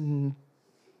this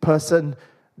person,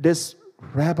 this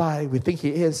rabbi, we think he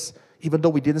is, even though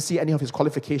we didn't see any of his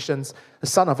qualifications, the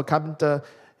son of a carpenter,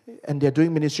 and they're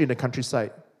doing ministry in the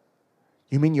countryside.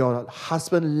 You mean your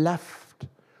husband left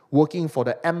working for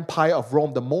the empire of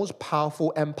Rome, the most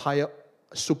powerful empire,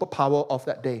 superpower of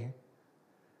that day?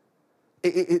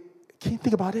 Can you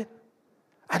think about it?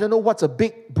 I don't know what's a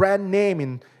big brand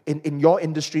name in your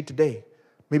industry today.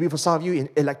 Maybe for some of you in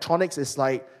electronics, it's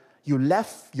like you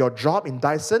left your job in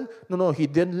Dyson. No, he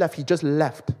didn't left. He just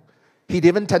left. He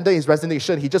didn't tender his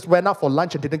resignation. He just went out for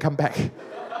lunch and didn't come back.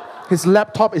 His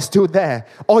laptop is still there.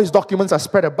 All his documents are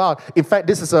spread about. In fact,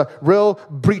 this is a real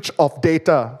breach of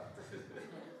data.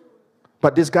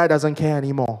 But this guy doesn't care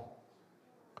anymore.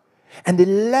 And they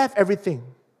left everything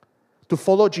to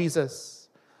follow Jesus.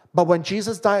 But when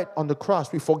Jesus died on the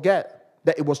cross, we forget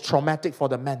that it was traumatic for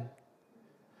the men.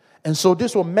 And so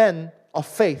these were men of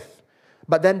faith,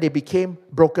 but then they became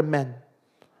broken men.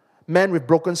 Men with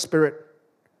broken spirit.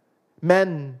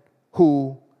 Men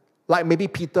who, like maybe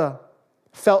Peter,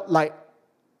 felt like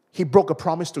he broke a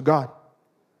promise to God.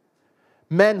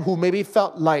 Men who maybe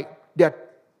felt like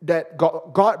that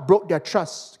God broke their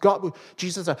trust.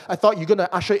 Jesus, I thought you're going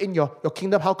to usher in your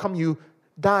kingdom. How come you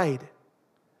died?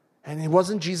 And it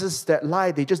wasn't Jesus that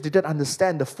lied. They just didn't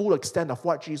understand the full extent of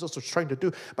what Jesus was trying to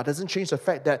do. But it doesn't change the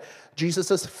fact that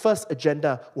Jesus' first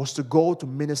agenda was to go to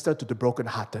minister to the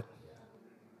brokenhearted.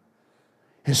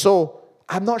 And so,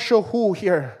 I'm not sure who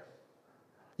here,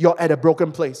 you're at a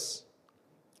broken place.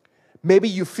 Maybe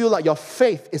you feel like your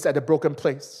faith is at a broken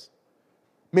place.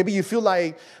 Maybe you feel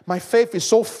like my faith is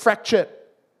so fractured.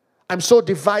 I'm so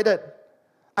divided.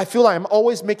 I feel like I'm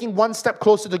always making one step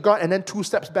closer to God and then 2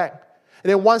 steps back. And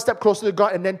then 1 step closer to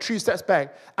God and then 3 steps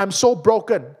back. I'm so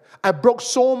broken. I broke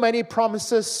so many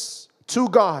promises to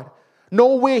God.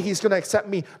 No way He's going to accept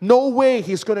me. No way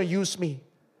He's going to use me.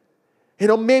 You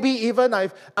know, maybe even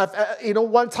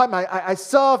one time I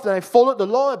served and I followed the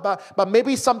Lord, but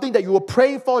maybe something that you were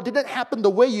praying for didn't happen the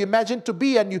way you imagined to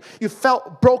be, and you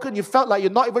felt broken. You felt like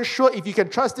you're not even sure if you can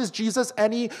trust this Jesus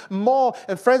anymore.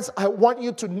 And friends, I want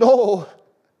you to know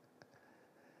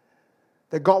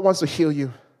that God wants to heal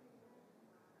you.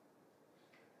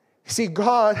 See,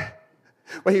 God,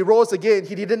 when He rose again,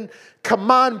 He didn't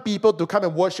command people to come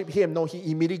and worship Him. No,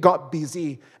 He immediately got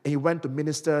busy and He went to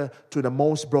minister to the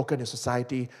most broken in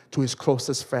society, to His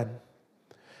closest friend.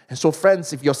 And so,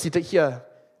 friends, if you're seated here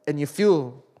and you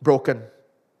feel broken,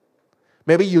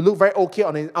 maybe you look very okay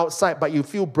on the outside, but you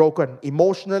feel broken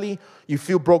emotionally, you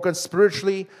feel broken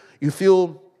spiritually, you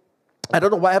feel, I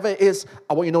don't know, whatever it is,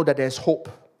 I want you to know that there's hope.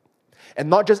 And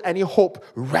not just any hope,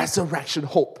 resurrection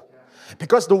hope.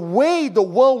 Because the way the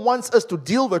world wants us to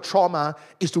deal with trauma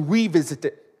is to revisit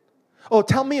it. Oh,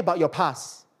 tell me about your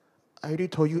past. I already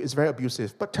told you it's very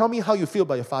abusive. But tell me how you feel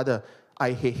about your father.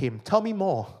 I hate him. Tell me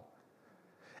more.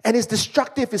 And it's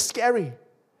destructive, it's scary.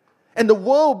 And the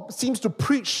world seems to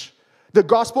preach the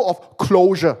gospel of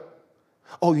closure.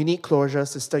 Oh, you need closure,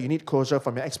 sister. You need closure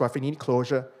from your ex-boyfriend. You need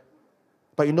closure.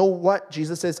 But you know what?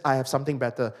 Jesus says, I have something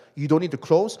better. You don't need to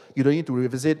close. You don't need to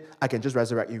revisit. I can just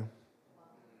resurrect you.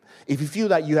 If you feel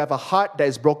like you have a heart that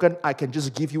is broken, I can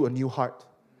just give you a new heart.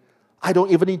 I don't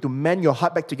even need to mend your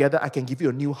heart back together. I can give you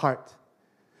a new heart.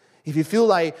 If you feel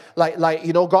like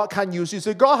God can't use you,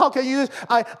 say, God, how can you use?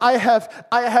 I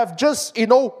have just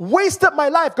wasted my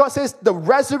life. God says the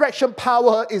resurrection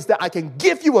power is that I can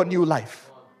give you a new life.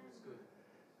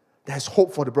 There's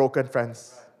hope for the broken,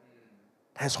 friends.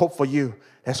 There's hope for you.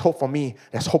 There's hope for me.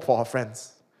 There's hope for our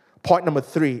friends. Point number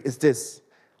 3 is this: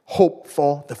 hope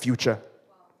for the future.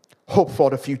 Hope for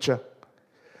the future.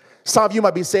 Some of you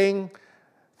might be saying,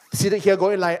 seated here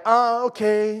going like,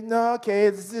 okay,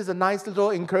 this is a nice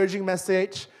little encouraging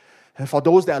message. And for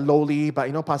those that are lowly,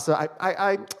 but Pastor,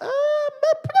 I'm pretty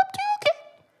okay.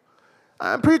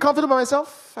 I'm pretty confident about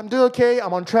myself. I'm doing okay.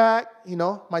 I'm on track.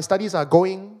 My studies are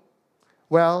going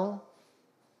well.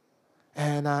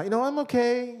 And, I'm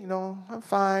okay. I'm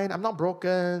fine. I'm not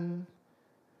broken.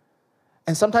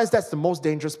 And sometimes that's the most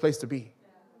dangerous place to be.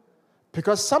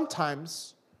 Because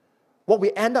sometimes what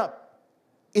we end up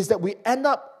is that we end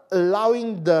up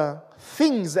allowing the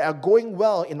things that are going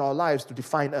well in our lives to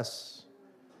define us.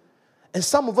 And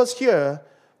some of us here,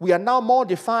 we are now more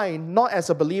defined, not as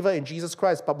a believer in Jesus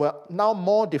Christ, but we're now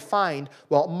more defined,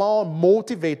 more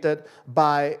motivated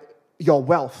by your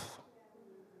wealth.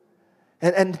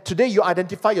 And today you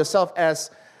identify yourself as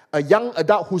a young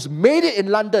adult who's made it in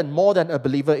London more than a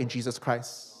believer in Jesus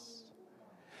Christ.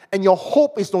 And your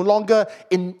hope is no longer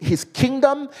in His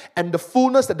kingdom and the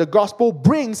fullness that the gospel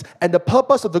brings and the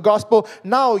purpose of the gospel.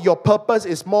 Now your purpose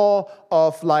is more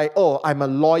of like, I'm a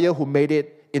lawyer who made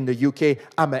it in the UK.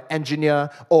 I'm an engineer,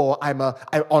 or I'm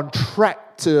on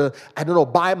track to,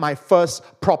 buy my first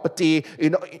property. Do you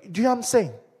know what I'm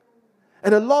saying?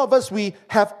 And a lot of us, we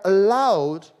have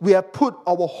put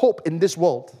our hope in this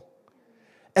world.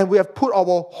 And we have put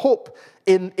our hope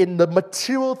in the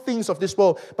material things of this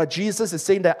world. But Jesus is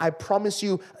saying that I promise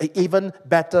you an even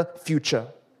better future.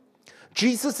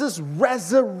 Jesus'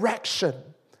 resurrection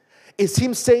is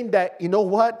Him saying that, you know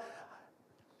what?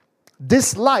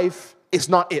 This life is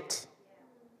not it.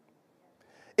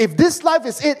 If this life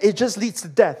is it, it just leads to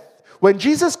death. When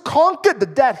Jesus conquered the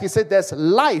death, He said there's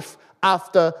life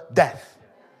after death.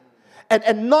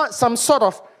 And not some sort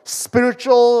of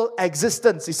spiritual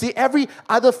existence. You see, every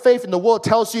other faith in the world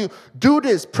tells you, do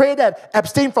this, pray that,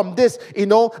 abstain from this,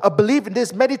 believe in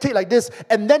this, meditate like this,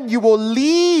 and then you will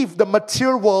leave the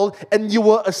material world and you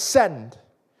will ascend.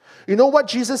 You know what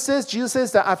Jesus says? Jesus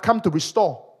says that I've come to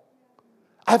restore.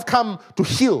 I've come to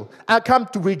heal. I've come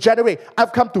to regenerate.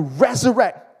 I've come to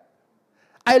resurrect.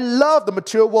 I love the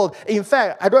material world. In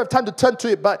fact, I don't have time to turn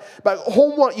to it, but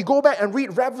homework, you go back and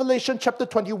read Revelation chapter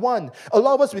 21. A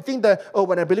lot of us, we think that,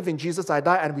 when I believe in Jesus, I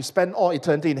die and we spend all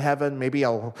eternity in heaven. Maybe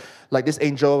I'll, like this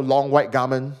angel, long white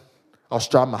garment, I'll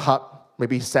strum a harp.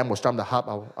 Maybe Sam will strum the harp.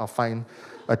 I'll find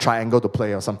a triangle to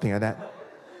play or something like that.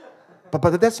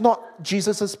 But that's not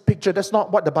Jesus' picture. That's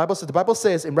not what the Bible says. The Bible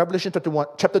says in Revelation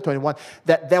chapter 21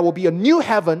 that there will be a new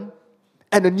heaven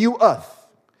and a new earth.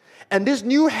 And this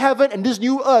new heaven and this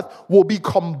new earth will be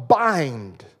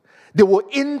combined. They will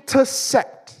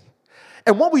intersect.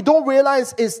 And what we don't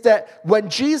realize is that when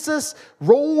Jesus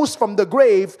rose from the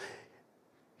grave,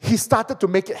 He started to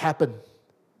make it happen.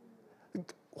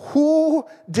 Who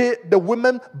did the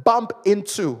women bump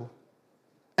into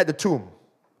at the tomb?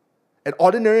 An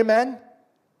ordinary man,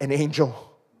 an angel.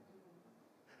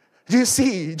 Do you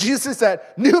see? Jesus said,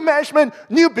 new management,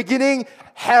 new beginning,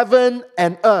 heaven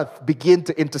and earth begin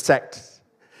to intersect.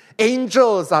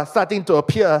 Angels are starting to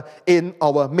appear in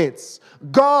our midst.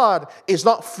 God is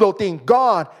not floating,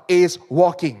 God is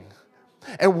walking.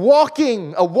 And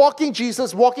walking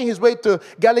Jesus, walking His way to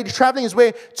Galilee, traveling His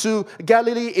way to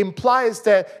Galilee implies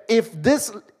that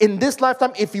in this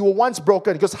lifetime, if you were once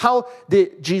broken, because how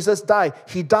did Jesus die?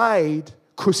 He died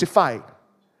crucified.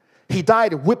 He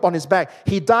died whipped on His back.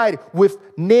 He died with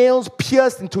nails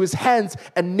pierced into His hands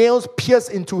and nails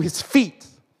pierced into His feet.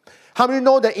 How many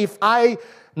know that if I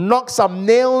knock some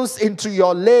nails into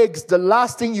your legs, the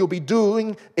last thing you'll be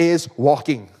doing is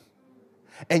walking?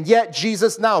 And yet,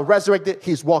 Jesus now resurrected,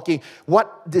 He's walking.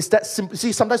 What is that?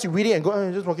 See, sometimes you read it and go,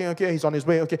 He's just walking, okay, He's on His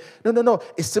way, okay. No.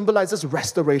 It symbolizes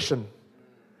restoration.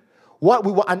 What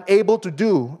we were unable to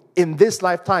do in this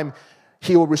lifetime,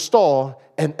 He will restore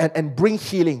and bring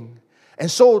healing. And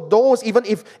so those, even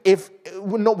if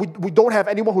we don't have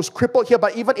anyone who's crippled here,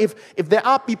 but even if there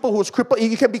are people who's crippled,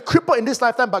 you can be crippled in this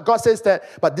lifetime, but God says that,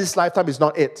 but this lifetime is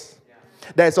not it.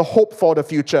 There's a hope for the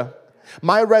future.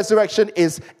 My resurrection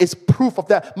is proof of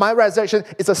that. My resurrection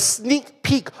is a sneak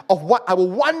peek of what I will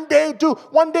one day do.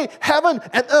 One day, heaven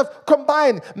and earth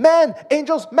combined. Man,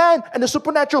 angels, man, and the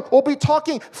supernatural will be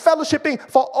talking, fellowshipping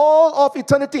for all of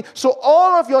eternity. So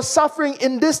all of your suffering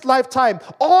in this lifetime,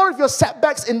 all of your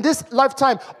setbacks in this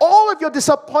lifetime, all of your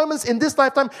disappointments in this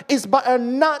lifetime is but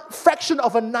a fraction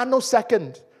of a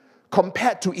nanosecond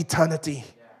compared to eternity.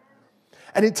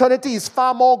 And eternity is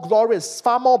far more glorious,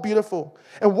 far more beautiful.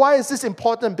 And why is this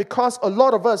important? Because a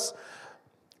lot of us,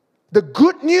 the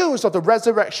good news of the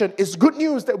resurrection is good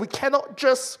news that we cannot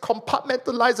just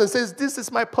compartmentalize and say, this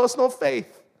is my personal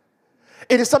faith.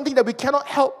 It is something that we cannot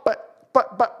help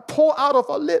but pour out of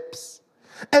our lips.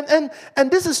 And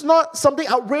this is not something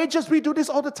outrageous. We do this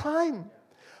all the time.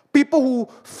 People who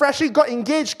freshly got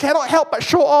engaged cannot help but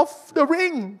show off the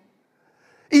ring.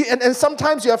 And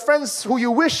sometimes you have friends who you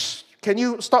wish, can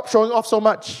you stop showing off so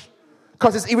much?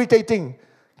 Because it's irritating.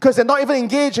 Because they're not even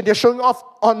engaged and they're showing off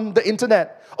on the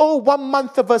internet. Oh, 1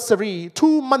 month anniversary,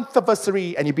 2 month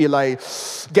anniversary. And you'd be like,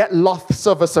 get lost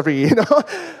anniversary, you know.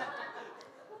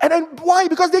 And then why?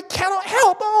 Because they cannot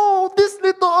help. Oh, this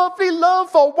little earthly love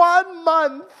for 1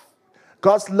 month.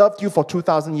 God's loved you for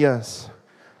 2,000 years.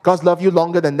 God's loved you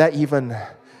longer than that even.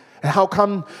 And how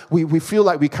come we feel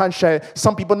like we can't share?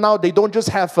 Some people now, they don't just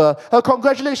have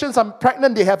congratulations, I'm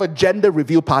pregnant. They have a gender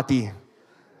reveal party.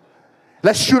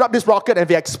 Let's shoot up this rocket and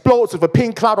if it explodes with a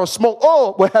pink cloud of smoke,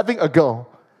 oh, we're having a girl.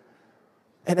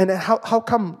 And then how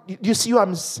come, you see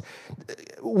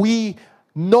we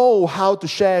know how to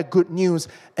share good news.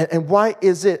 And why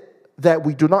is it that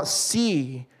we do not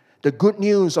see the good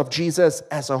news of Jesus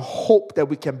as a hope that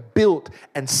we can build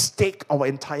and stake our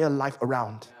entire life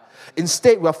around?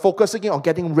 Instead, we're focusing on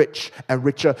getting rich and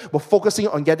richer. We're focusing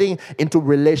on getting into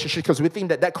relationships because we think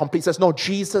that completes us. No,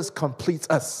 Jesus completes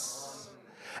us.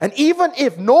 And even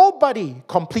if nobody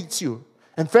completes you,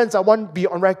 and friends, I want to be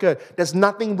on record, there's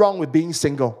nothing wrong with being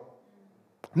single.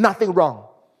 Nothing wrong.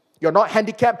 You're not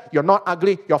handicapped, you're not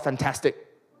ugly, you're fantastic.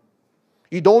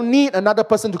 You don't need another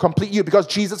person to complete you because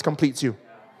Jesus completes you.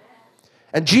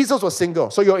 And Jesus was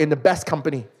single, so you're in the best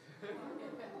company.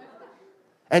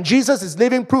 And Jesus is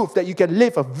living proof that you can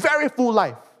live a very full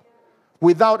life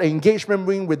without an engagement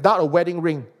ring, without a wedding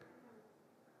ring.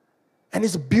 And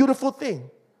it's a beautiful thing.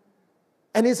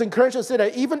 And it's encouraging to say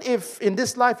that even if in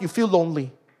this life you feel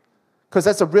lonely, because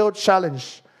that's a real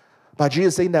challenge, but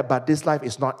Jesus is saying that, but this life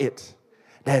is not it.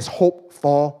 There's hope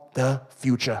for the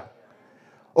future.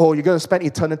 Oh, you're going to spend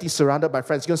eternity surrounded by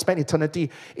friends. You're going to spend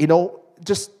eternity,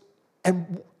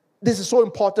 and this is so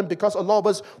important because a lot of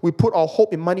us, we put our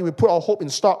hope in money, we put our hope in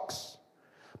stocks.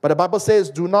 But the Bible says,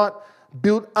 do not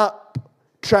build up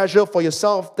treasure for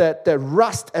yourself that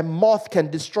rust and moth can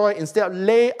destroy. Instead,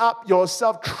 lay up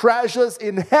yourself treasures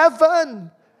in heaven.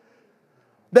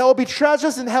 There will be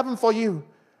treasures in heaven for you.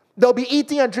 There will be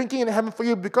eating and drinking in heaven for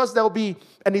you because there will be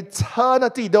an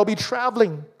eternity. There will be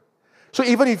traveling. So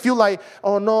even if you feel like,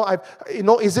 oh no,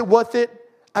 is it worth it?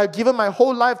 I've given my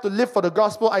whole life to live for the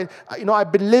gospel.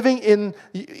 I've been living in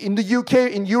the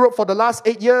UK, in Europe for the last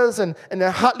 8 years, and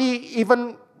I hardly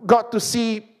even got to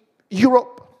see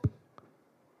Europe.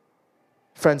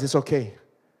 Friends, it's okay.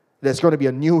 There's going to be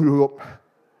a new Europe.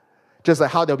 Just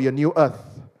like how there'll be a new earth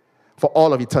for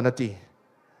all of eternity.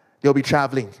 They'll be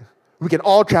traveling. We can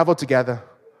all travel together.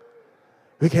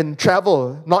 We can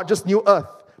travel, not just new earth,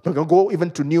 but we can go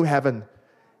even to new heaven.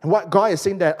 And what God is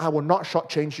saying that I will not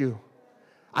shortchange you.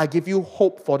 I give you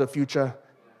hope for the future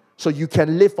so you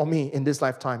can live for me in this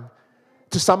lifetime.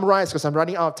 To summarize, because I'm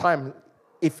running out of time,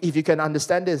 if you can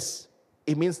understand this,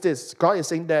 it means this. God is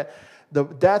saying that the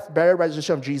death, burial,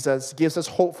 resurrection of Jesus gives us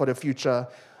hope for the future,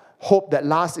 hope that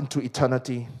lasts into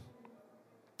eternity.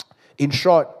 In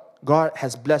short, God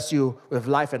has blessed you with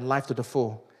life and life to the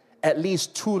full. At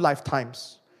least 2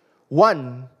 lifetimes.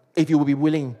 1, if you will be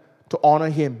willing to honor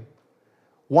Him.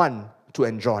 1, to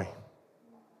enjoy.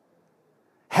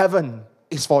 Heaven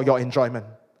is for your enjoyment.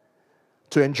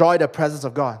 To enjoy the presence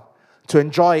of God. To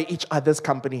enjoy each other's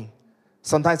company.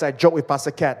 Sometimes I joke with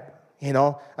Pastor Kat.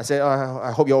 I say,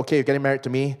 I hope you're okay with getting married to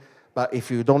me. But if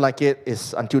you don't like it,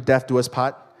 it's until death do us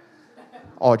part.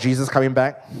 Or Jesus coming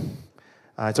back.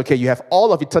 It's okay. You have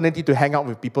all of eternity to hang out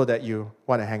with people that you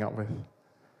want to hang out with.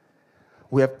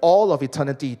 We have all of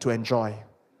eternity to enjoy.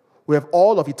 We have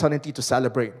all of eternity to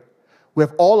celebrate. We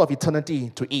have all of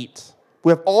eternity to eat.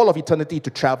 We have all of eternity to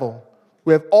travel.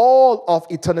 We have all of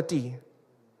eternity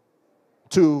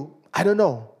to,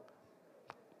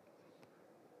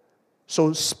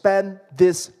 So spend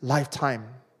this lifetime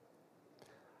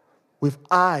with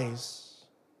eyes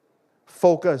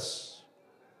focused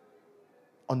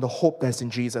on the hope that's in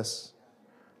Jesus.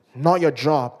 Not your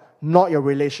job, not your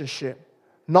relationship,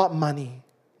 not money,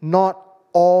 not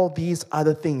all these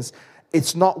other things.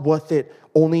 It's not worth it.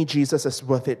 Only Jesus is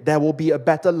worth it. There will be a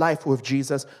better life with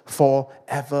Jesus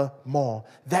forevermore.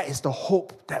 That is the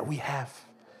hope that we have.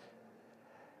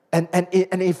 And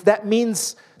if that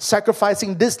means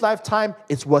sacrificing this lifetime,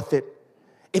 it's worth it.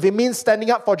 If it means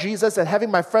standing up for Jesus and having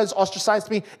my friends ostracize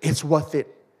me, it's worth it.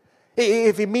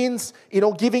 If it means,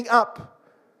 giving up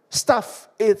stuff,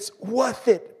 it's worth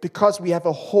it because we have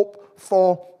a hope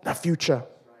for the future.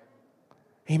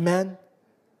 Amen?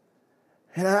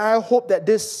 And I hope that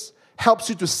this helps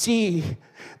you to see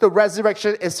the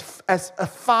resurrection as a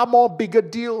far more bigger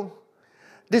deal.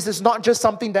 This is not just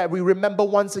something that we remember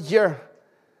once a year,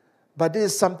 but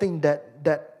this is something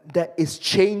that is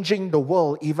changing the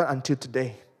world even until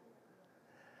today.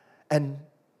 And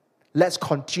let's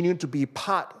continue to be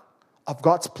part of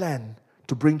God's plan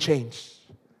to bring change.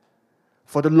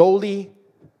 For the lowly,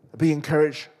 Be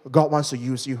encouraged. God wants to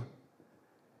use you.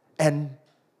 And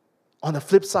on the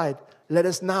flip side, let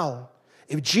us now,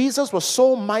 if Jesus was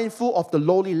so mindful of the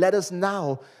lowly, let us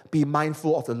now be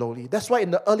mindful of the lowly. That's why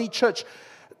in the early church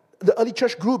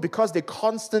grew because they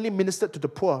constantly ministered to the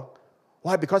poor.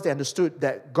 Why? Because they understood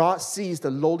that God sees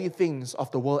the lowly things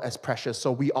of the world as precious,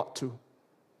 so we ought to.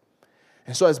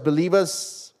 And so as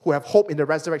believers who have hope in the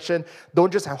resurrection,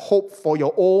 don't just have hope for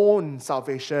your own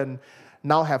salvation,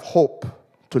 now have hope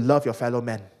to love your fellow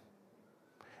men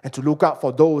and to look out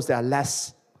for those that are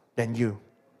less than you.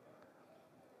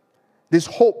 This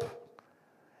hope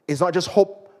is not just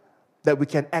hope that we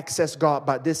can access God,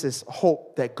 but this is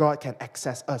hope that God can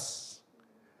access us.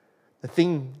 The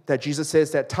thing that Jesus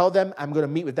says that tell them I'm going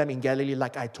to meet with them in Galilee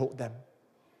like I told them.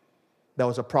 That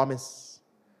was a promise.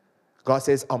 God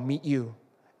says, I'll meet you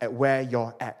at where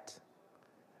you're at.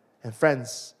 And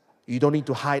friends, you don't need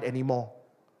to hide anymore.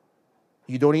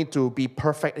 You don't need to be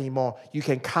perfect anymore. You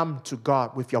can come to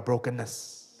God with your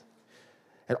brokenness.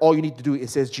 And all you need to do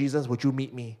is say, Jesus, would you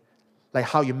meet me? Like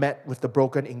how you met with the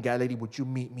broken in Galilee, would you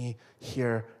meet me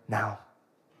here now?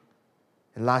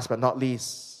 And last but not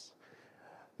least,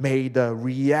 may the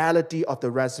reality of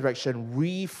the resurrection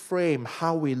reframe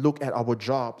how we look at our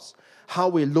jobs, how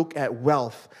we look at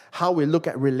wealth, how we look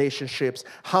at relationships,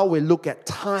 how we look at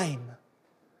time.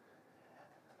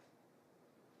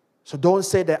 So don't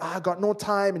say that, I got no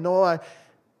time,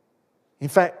 In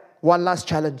fact, one last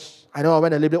challenge. I know I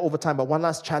went a little bit over time, but one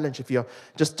last challenge if you're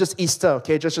just Easter,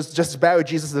 okay? Just bear with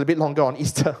Jesus a little bit longer on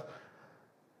Easter.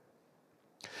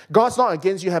 God's not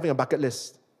against you having a bucket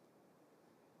list.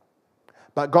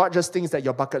 But God just thinks that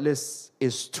your bucket list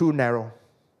is too narrow.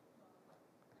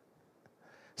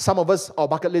 Some of us, our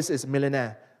bucket list is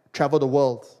millionaire, travel the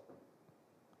world,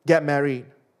 get married.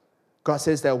 God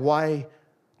says that, why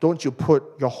don't you put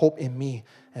your hope in me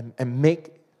and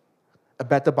make a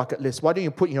better bucket list? Why don't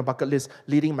you put in your bucket list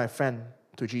leading my friend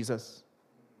to Jesus?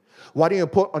 Why don't you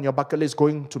put on your bucket list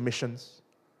going to missions?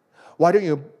 Why don't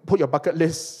you put your bucket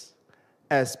list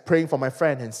as praying for my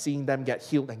friend and seeing them get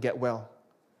healed and get well?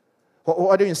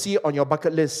 Why don't you see on your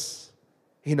bucket list,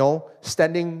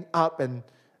 standing up and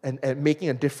making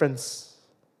a difference?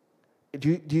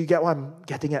 Do you get what I'm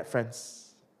getting at,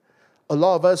 friends? A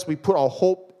lot of us, we put our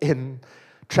hope in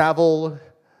travel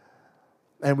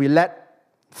and we let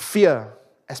fear,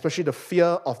 especially the fear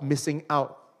of missing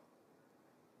out,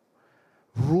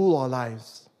 rule our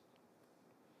lives.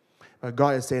 But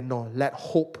God is saying, no, let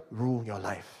hope rule your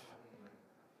life.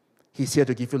 He's here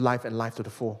to give you life and life to the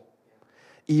full.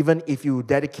 Even if you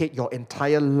dedicate your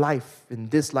entire life in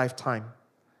this lifetime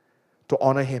to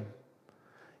honor Him,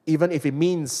 even if it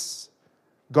means,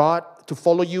 God, to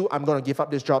follow you, I'm going to give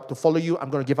up this job. To follow you, I'm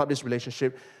going to give up this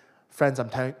relationship. Friends, I'm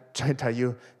trying to tell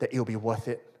you that it'll be worth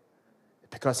it.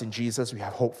 Because in Jesus, we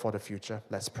have hope for the future.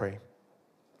 Let's pray.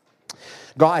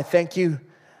 God, I thank you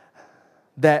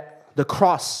that the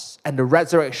cross and the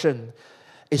resurrection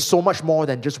is so much more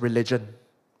than just religion.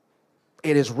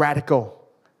 It is radical.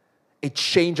 It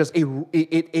changes, it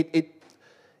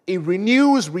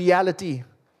renews reality.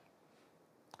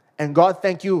 And God,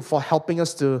 thank you for helping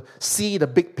us to see the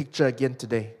big picture again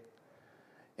today.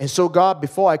 And so God,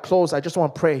 before I close, I just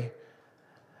want to pray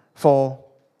for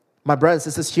my brothers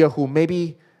and sisters here who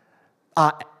maybe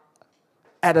are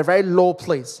at a very low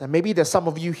place. And maybe there's some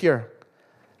of you here,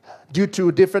 due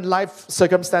to different life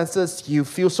circumstances, you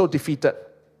feel so defeated.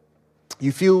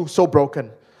 You feel so broken.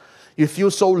 You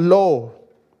feel so low.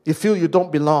 You feel you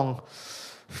don't belong.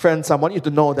 Friends, I want you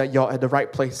to know that you're at the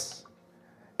right place.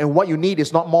 And what you need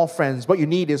is not more friends. What you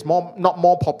need is not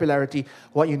more popularity.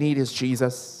 What you need is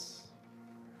Jesus.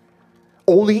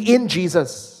 Only in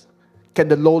Jesus can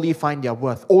the lowly find their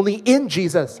worth. Only in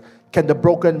Jesus can the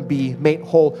broken be made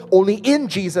whole. Only in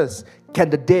Jesus can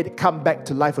the dead come back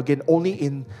to life again. Only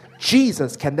in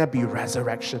Jesus can there be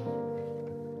resurrection.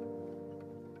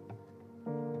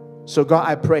 So God,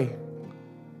 I pray,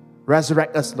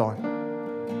 resurrect us, Lord.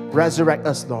 Resurrect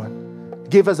us, Lord.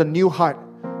 Give us a new heart.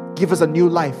 Give us a new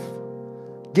life.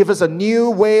 Give us a new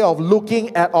way of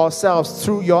looking at ourselves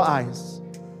through your eyes.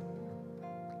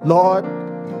 Lord,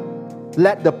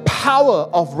 let the power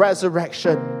of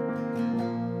resurrection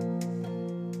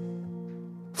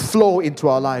flow into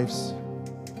our lives.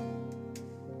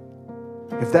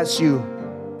 If that's you,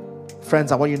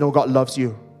 friends, I want you to know God loves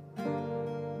you.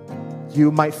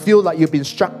 You might feel like you've been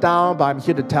struck down, but I'm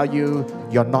here to tell you,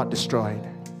 you're not destroyed.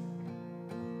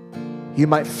 You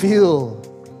might feel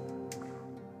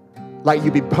like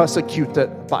you've been persecuted,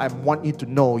 but I want you to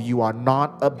know you are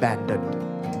not abandoned.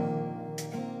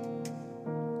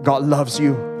 God loves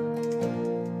you.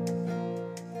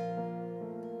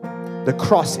 The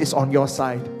cross is on your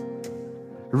side.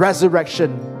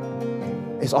 resurrection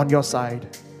is on your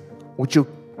side. Would you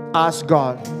ask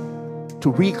God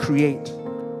to recreate?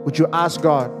 Would you ask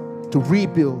God to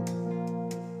rebuild?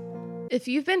 If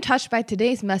you've been touched by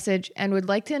today's message and would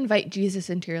like to invite Jesus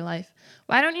into your life,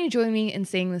 why don't you join me in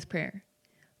saying this prayer?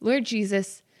 Lord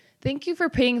Jesus, thank you for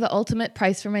paying the ultimate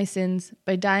price for my sins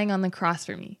by dying on the cross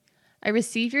for me. I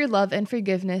receive your love and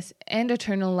forgiveness and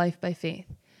eternal life by faith.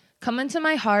 Come into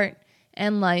my heart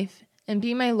and life and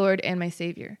be my Lord and my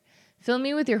Savior. Fill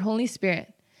me with your Holy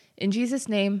Spirit. In Jesus'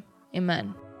 name,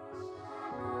 amen.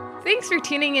 Thanks for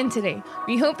tuning in today.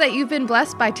 We hope that you've been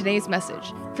blessed by today's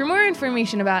message. For more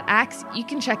information about Acts, you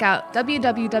can check out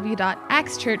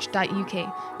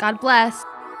www.actschurch.uk. God bless.